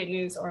Chase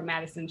Fitness, or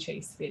Madison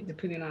Chase Fit,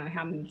 depending on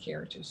how many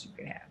characters you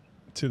could have.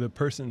 To the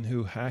person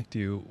who hacked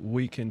you,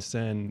 we can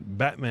send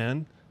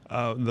Batman,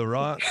 The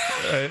Rock,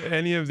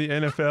 any of the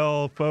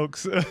NFL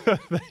folks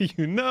that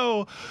you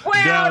know,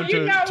 down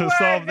to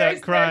solve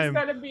that crime.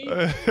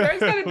 There's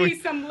gonna be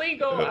some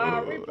legal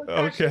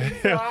repercussions. Okay.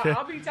 So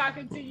I'll be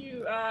talking to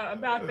you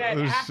about that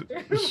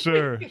after.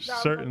 Sure,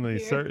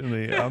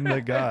 certainly. I'm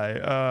the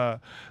guy.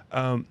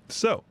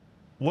 So,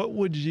 what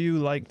would you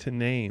like to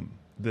name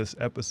this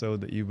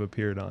episode that you've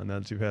appeared on now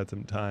that you've had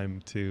some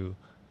time to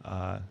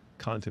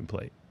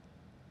contemplate?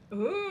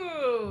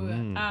 Ooh,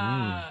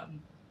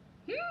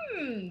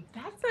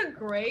 that's a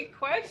great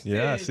question.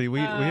 Yeah, see, we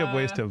have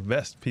ways to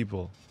vest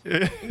people.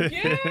 Yeah.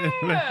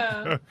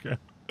 Okay.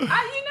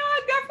 I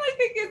definitely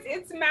think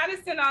it's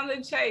Madison on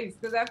the Chase,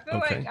 because I feel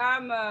like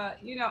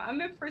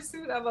I'm in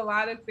pursuit of a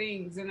lot of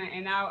things, and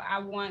I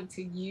want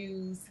to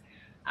use,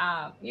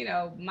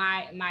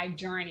 my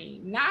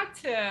journey, not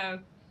to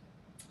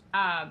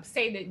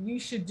say that you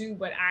should do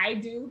what I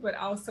do, but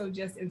also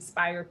just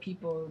inspire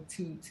people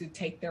to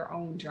take their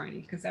own journey,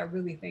 because I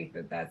really think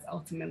that that's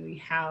ultimately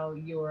how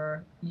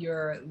your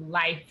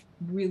life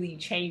really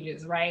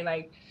changes, right?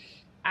 Like,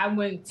 I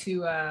went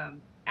to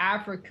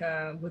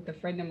Africa with a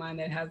friend of mine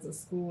that has a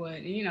school,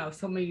 and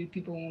so many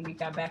people, when we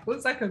got back, it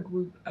was like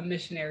a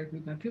missionary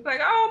group, and people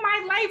like, oh,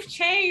 my life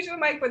changed. I'm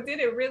like, but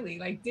did it really?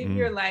 Like, did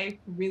your life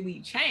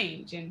really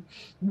change? And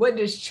what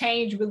does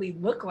change really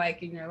look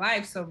like in your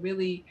life? So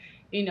really,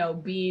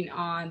 being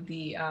on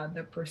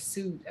the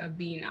pursuit of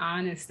being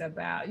honest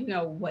about,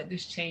 what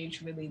does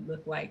change really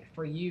look like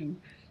for you?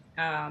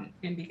 And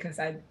because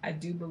I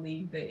do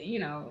believe that,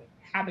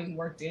 having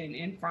worked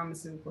in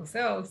pharmaceutical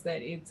sales,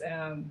 that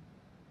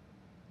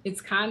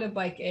it's kind of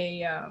like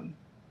a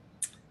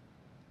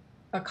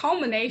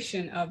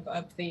culmination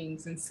of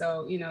things. And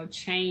so,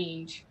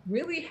 change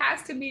really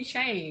has to be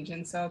change.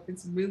 And so if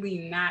it's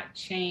really not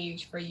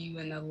change for you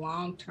in the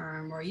long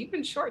term, or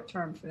even short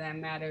term for that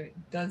matter,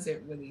 does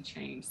it really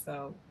change?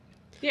 So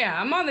yeah,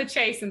 I'm on the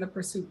chase and the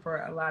pursuit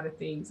for a lot of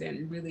things.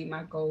 And really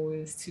my goal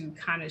is to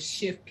kind of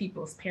shift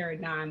people's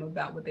paradigm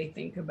about what they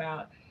think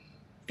about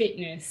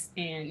fitness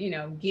and,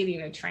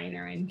 getting a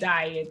trainer and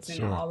diets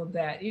and all of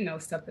that,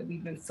 stuff that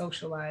we've been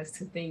socialized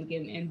to think,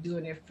 and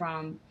doing it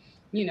from,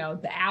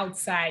 the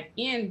outside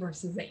in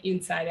versus the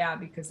inside out,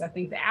 because I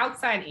think the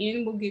outside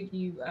in will give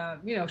you,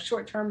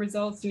 short-term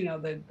results,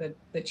 the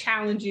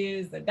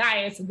challenges, the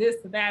diets, this,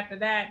 the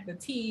that, the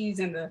teas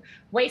and the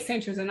weight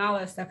centers and all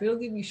that stuff. It'll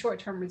give you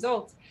short-term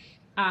results.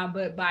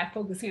 But by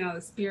focusing on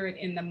the spirit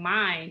and the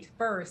mind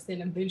first,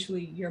 then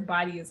eventually your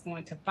body is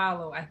going to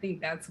follow. I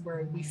think that's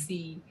where we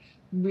see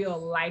real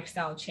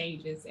lifestyle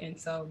changes. And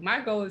so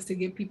my goal is to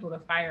get people to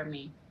fire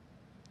me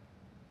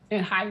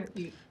and hire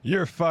you.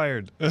 You're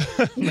fired.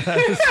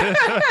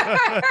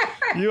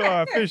 You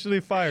are officially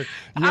fired.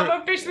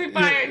 I'm officially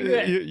fired.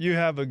 Good. You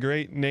have a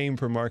great name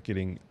for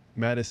marketing.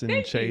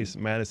 Madison Chase,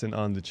 Madison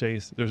on the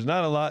Chase. There's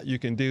not a lot you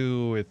can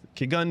do with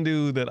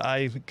Kigundu that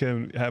I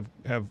can have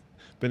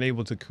been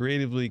able to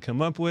creatively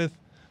come up with,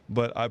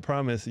 but I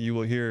promise you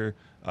will hear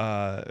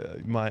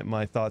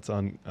my thoughts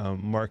on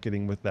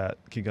marketing with that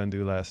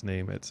Kigundu last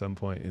name at some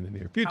point in the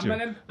near future.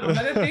 I'm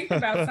gonna think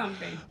about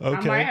something.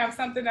 Okay. I might have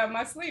something up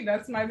my sleeve.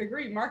 That's my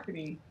degree,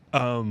 marketing.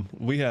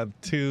 We have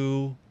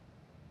two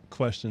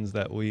questions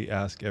that we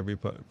ask every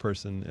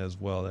person as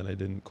well, and I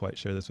didn't quite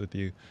share this with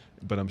you,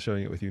 but I'm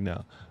sharing it with you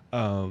now.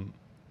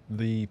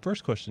 The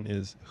first question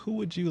is, who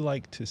would you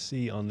like to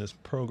see on this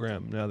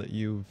program now that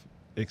you've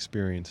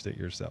experienced it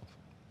yourself?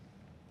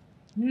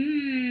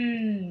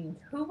 Who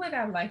would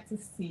I like to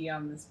see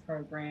on this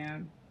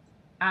program?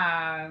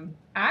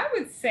 I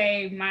would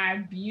say my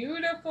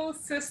beautiful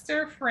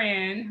sister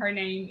friend. Her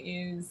name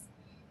is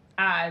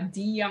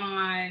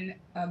Dion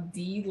of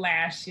D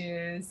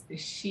Lashes.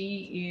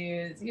 She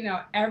is,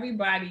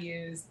 everybody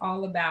is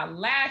all about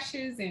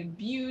lashes and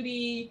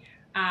beauty.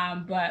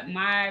 But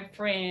my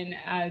friend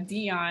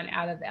Dion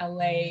out of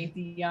LA,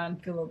 Dion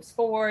Phillips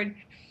Ford,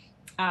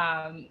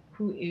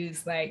 who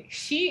is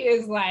she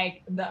is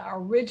like the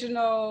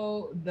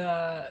original,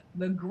 the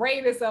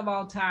greatest of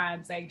all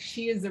times. Like,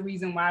 she is the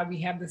reason why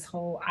we have this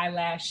whole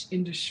eyelash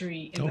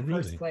industry in the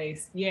first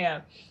place.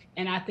 Yeah.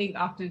 And I think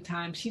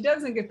oftentimes she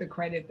doesn't get the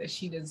credit that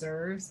she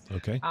deserves.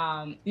 Okay.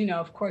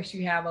 Of course,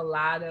 you have a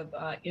lot of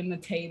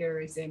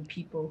imitators and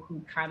people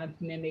who kind of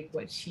mimic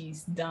what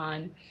she's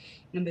done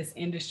in this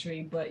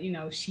industry. But,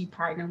 she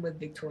partnered with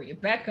Victoria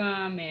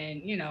Beckham,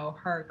 and,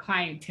 her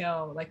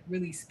clientele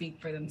really speak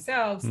for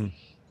themselves.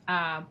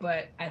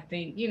 But I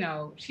think,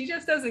 she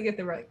just doesn't get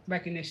the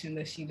recognition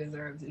that she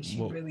deserves. And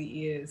she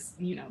really is,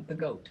 the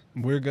GOAT.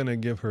 We're going to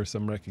give her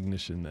some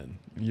recognition then.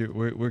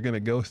 We're going to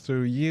go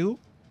through you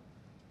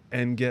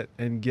and get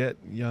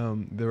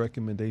the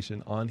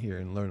recommendation on here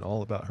and learn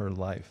all about her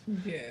life.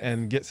 Yes.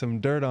 And get some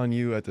dirt on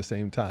you at the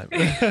same time.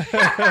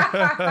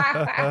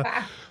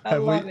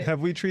 Have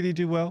we treated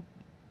you well?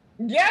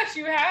 Yes,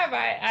 you have.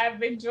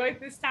 I've enjoyed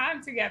this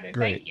time together.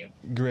 Great. Thank you.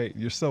 Great.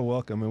 You're so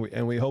welcome.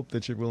 And we hope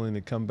that you're willing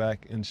to come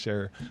back and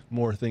share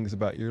more things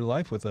about your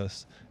life with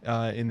us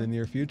in the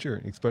near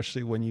future,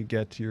 especially when you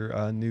get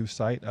your new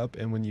site up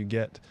and when you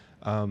get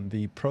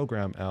the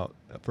program out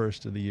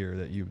first of the year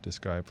that you've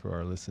described for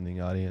our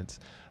listening audience.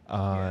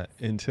 Yes.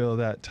 Until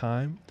that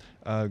time,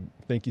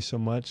 thank you so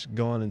much.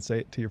 Go on and say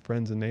it to your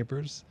friends and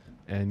neighbors,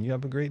 and you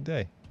have a great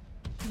day.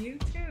 You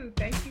too.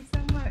 Thank you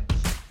so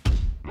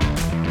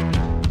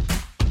much.